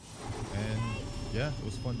today. And yeah, it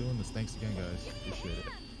was fun doing this. Thanks again, guys. Appreciate it.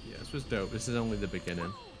 Yeah, this was dope. This is only the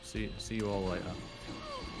beginning. See you all later.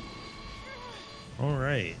 All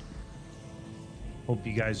right. Hope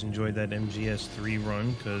you guys enjoyed that MGS3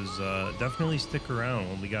 run, because definitely stick around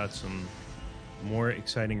when we got some more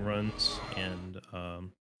exciting runs and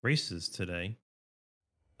races today.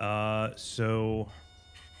 So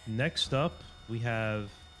next up, we have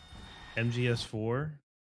MGS4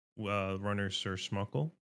 runner Sir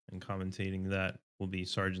Schmuckle, and commentating that will be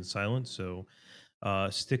Sergeant Silent. So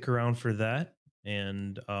stick around for that,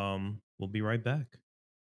 and we'll be right back.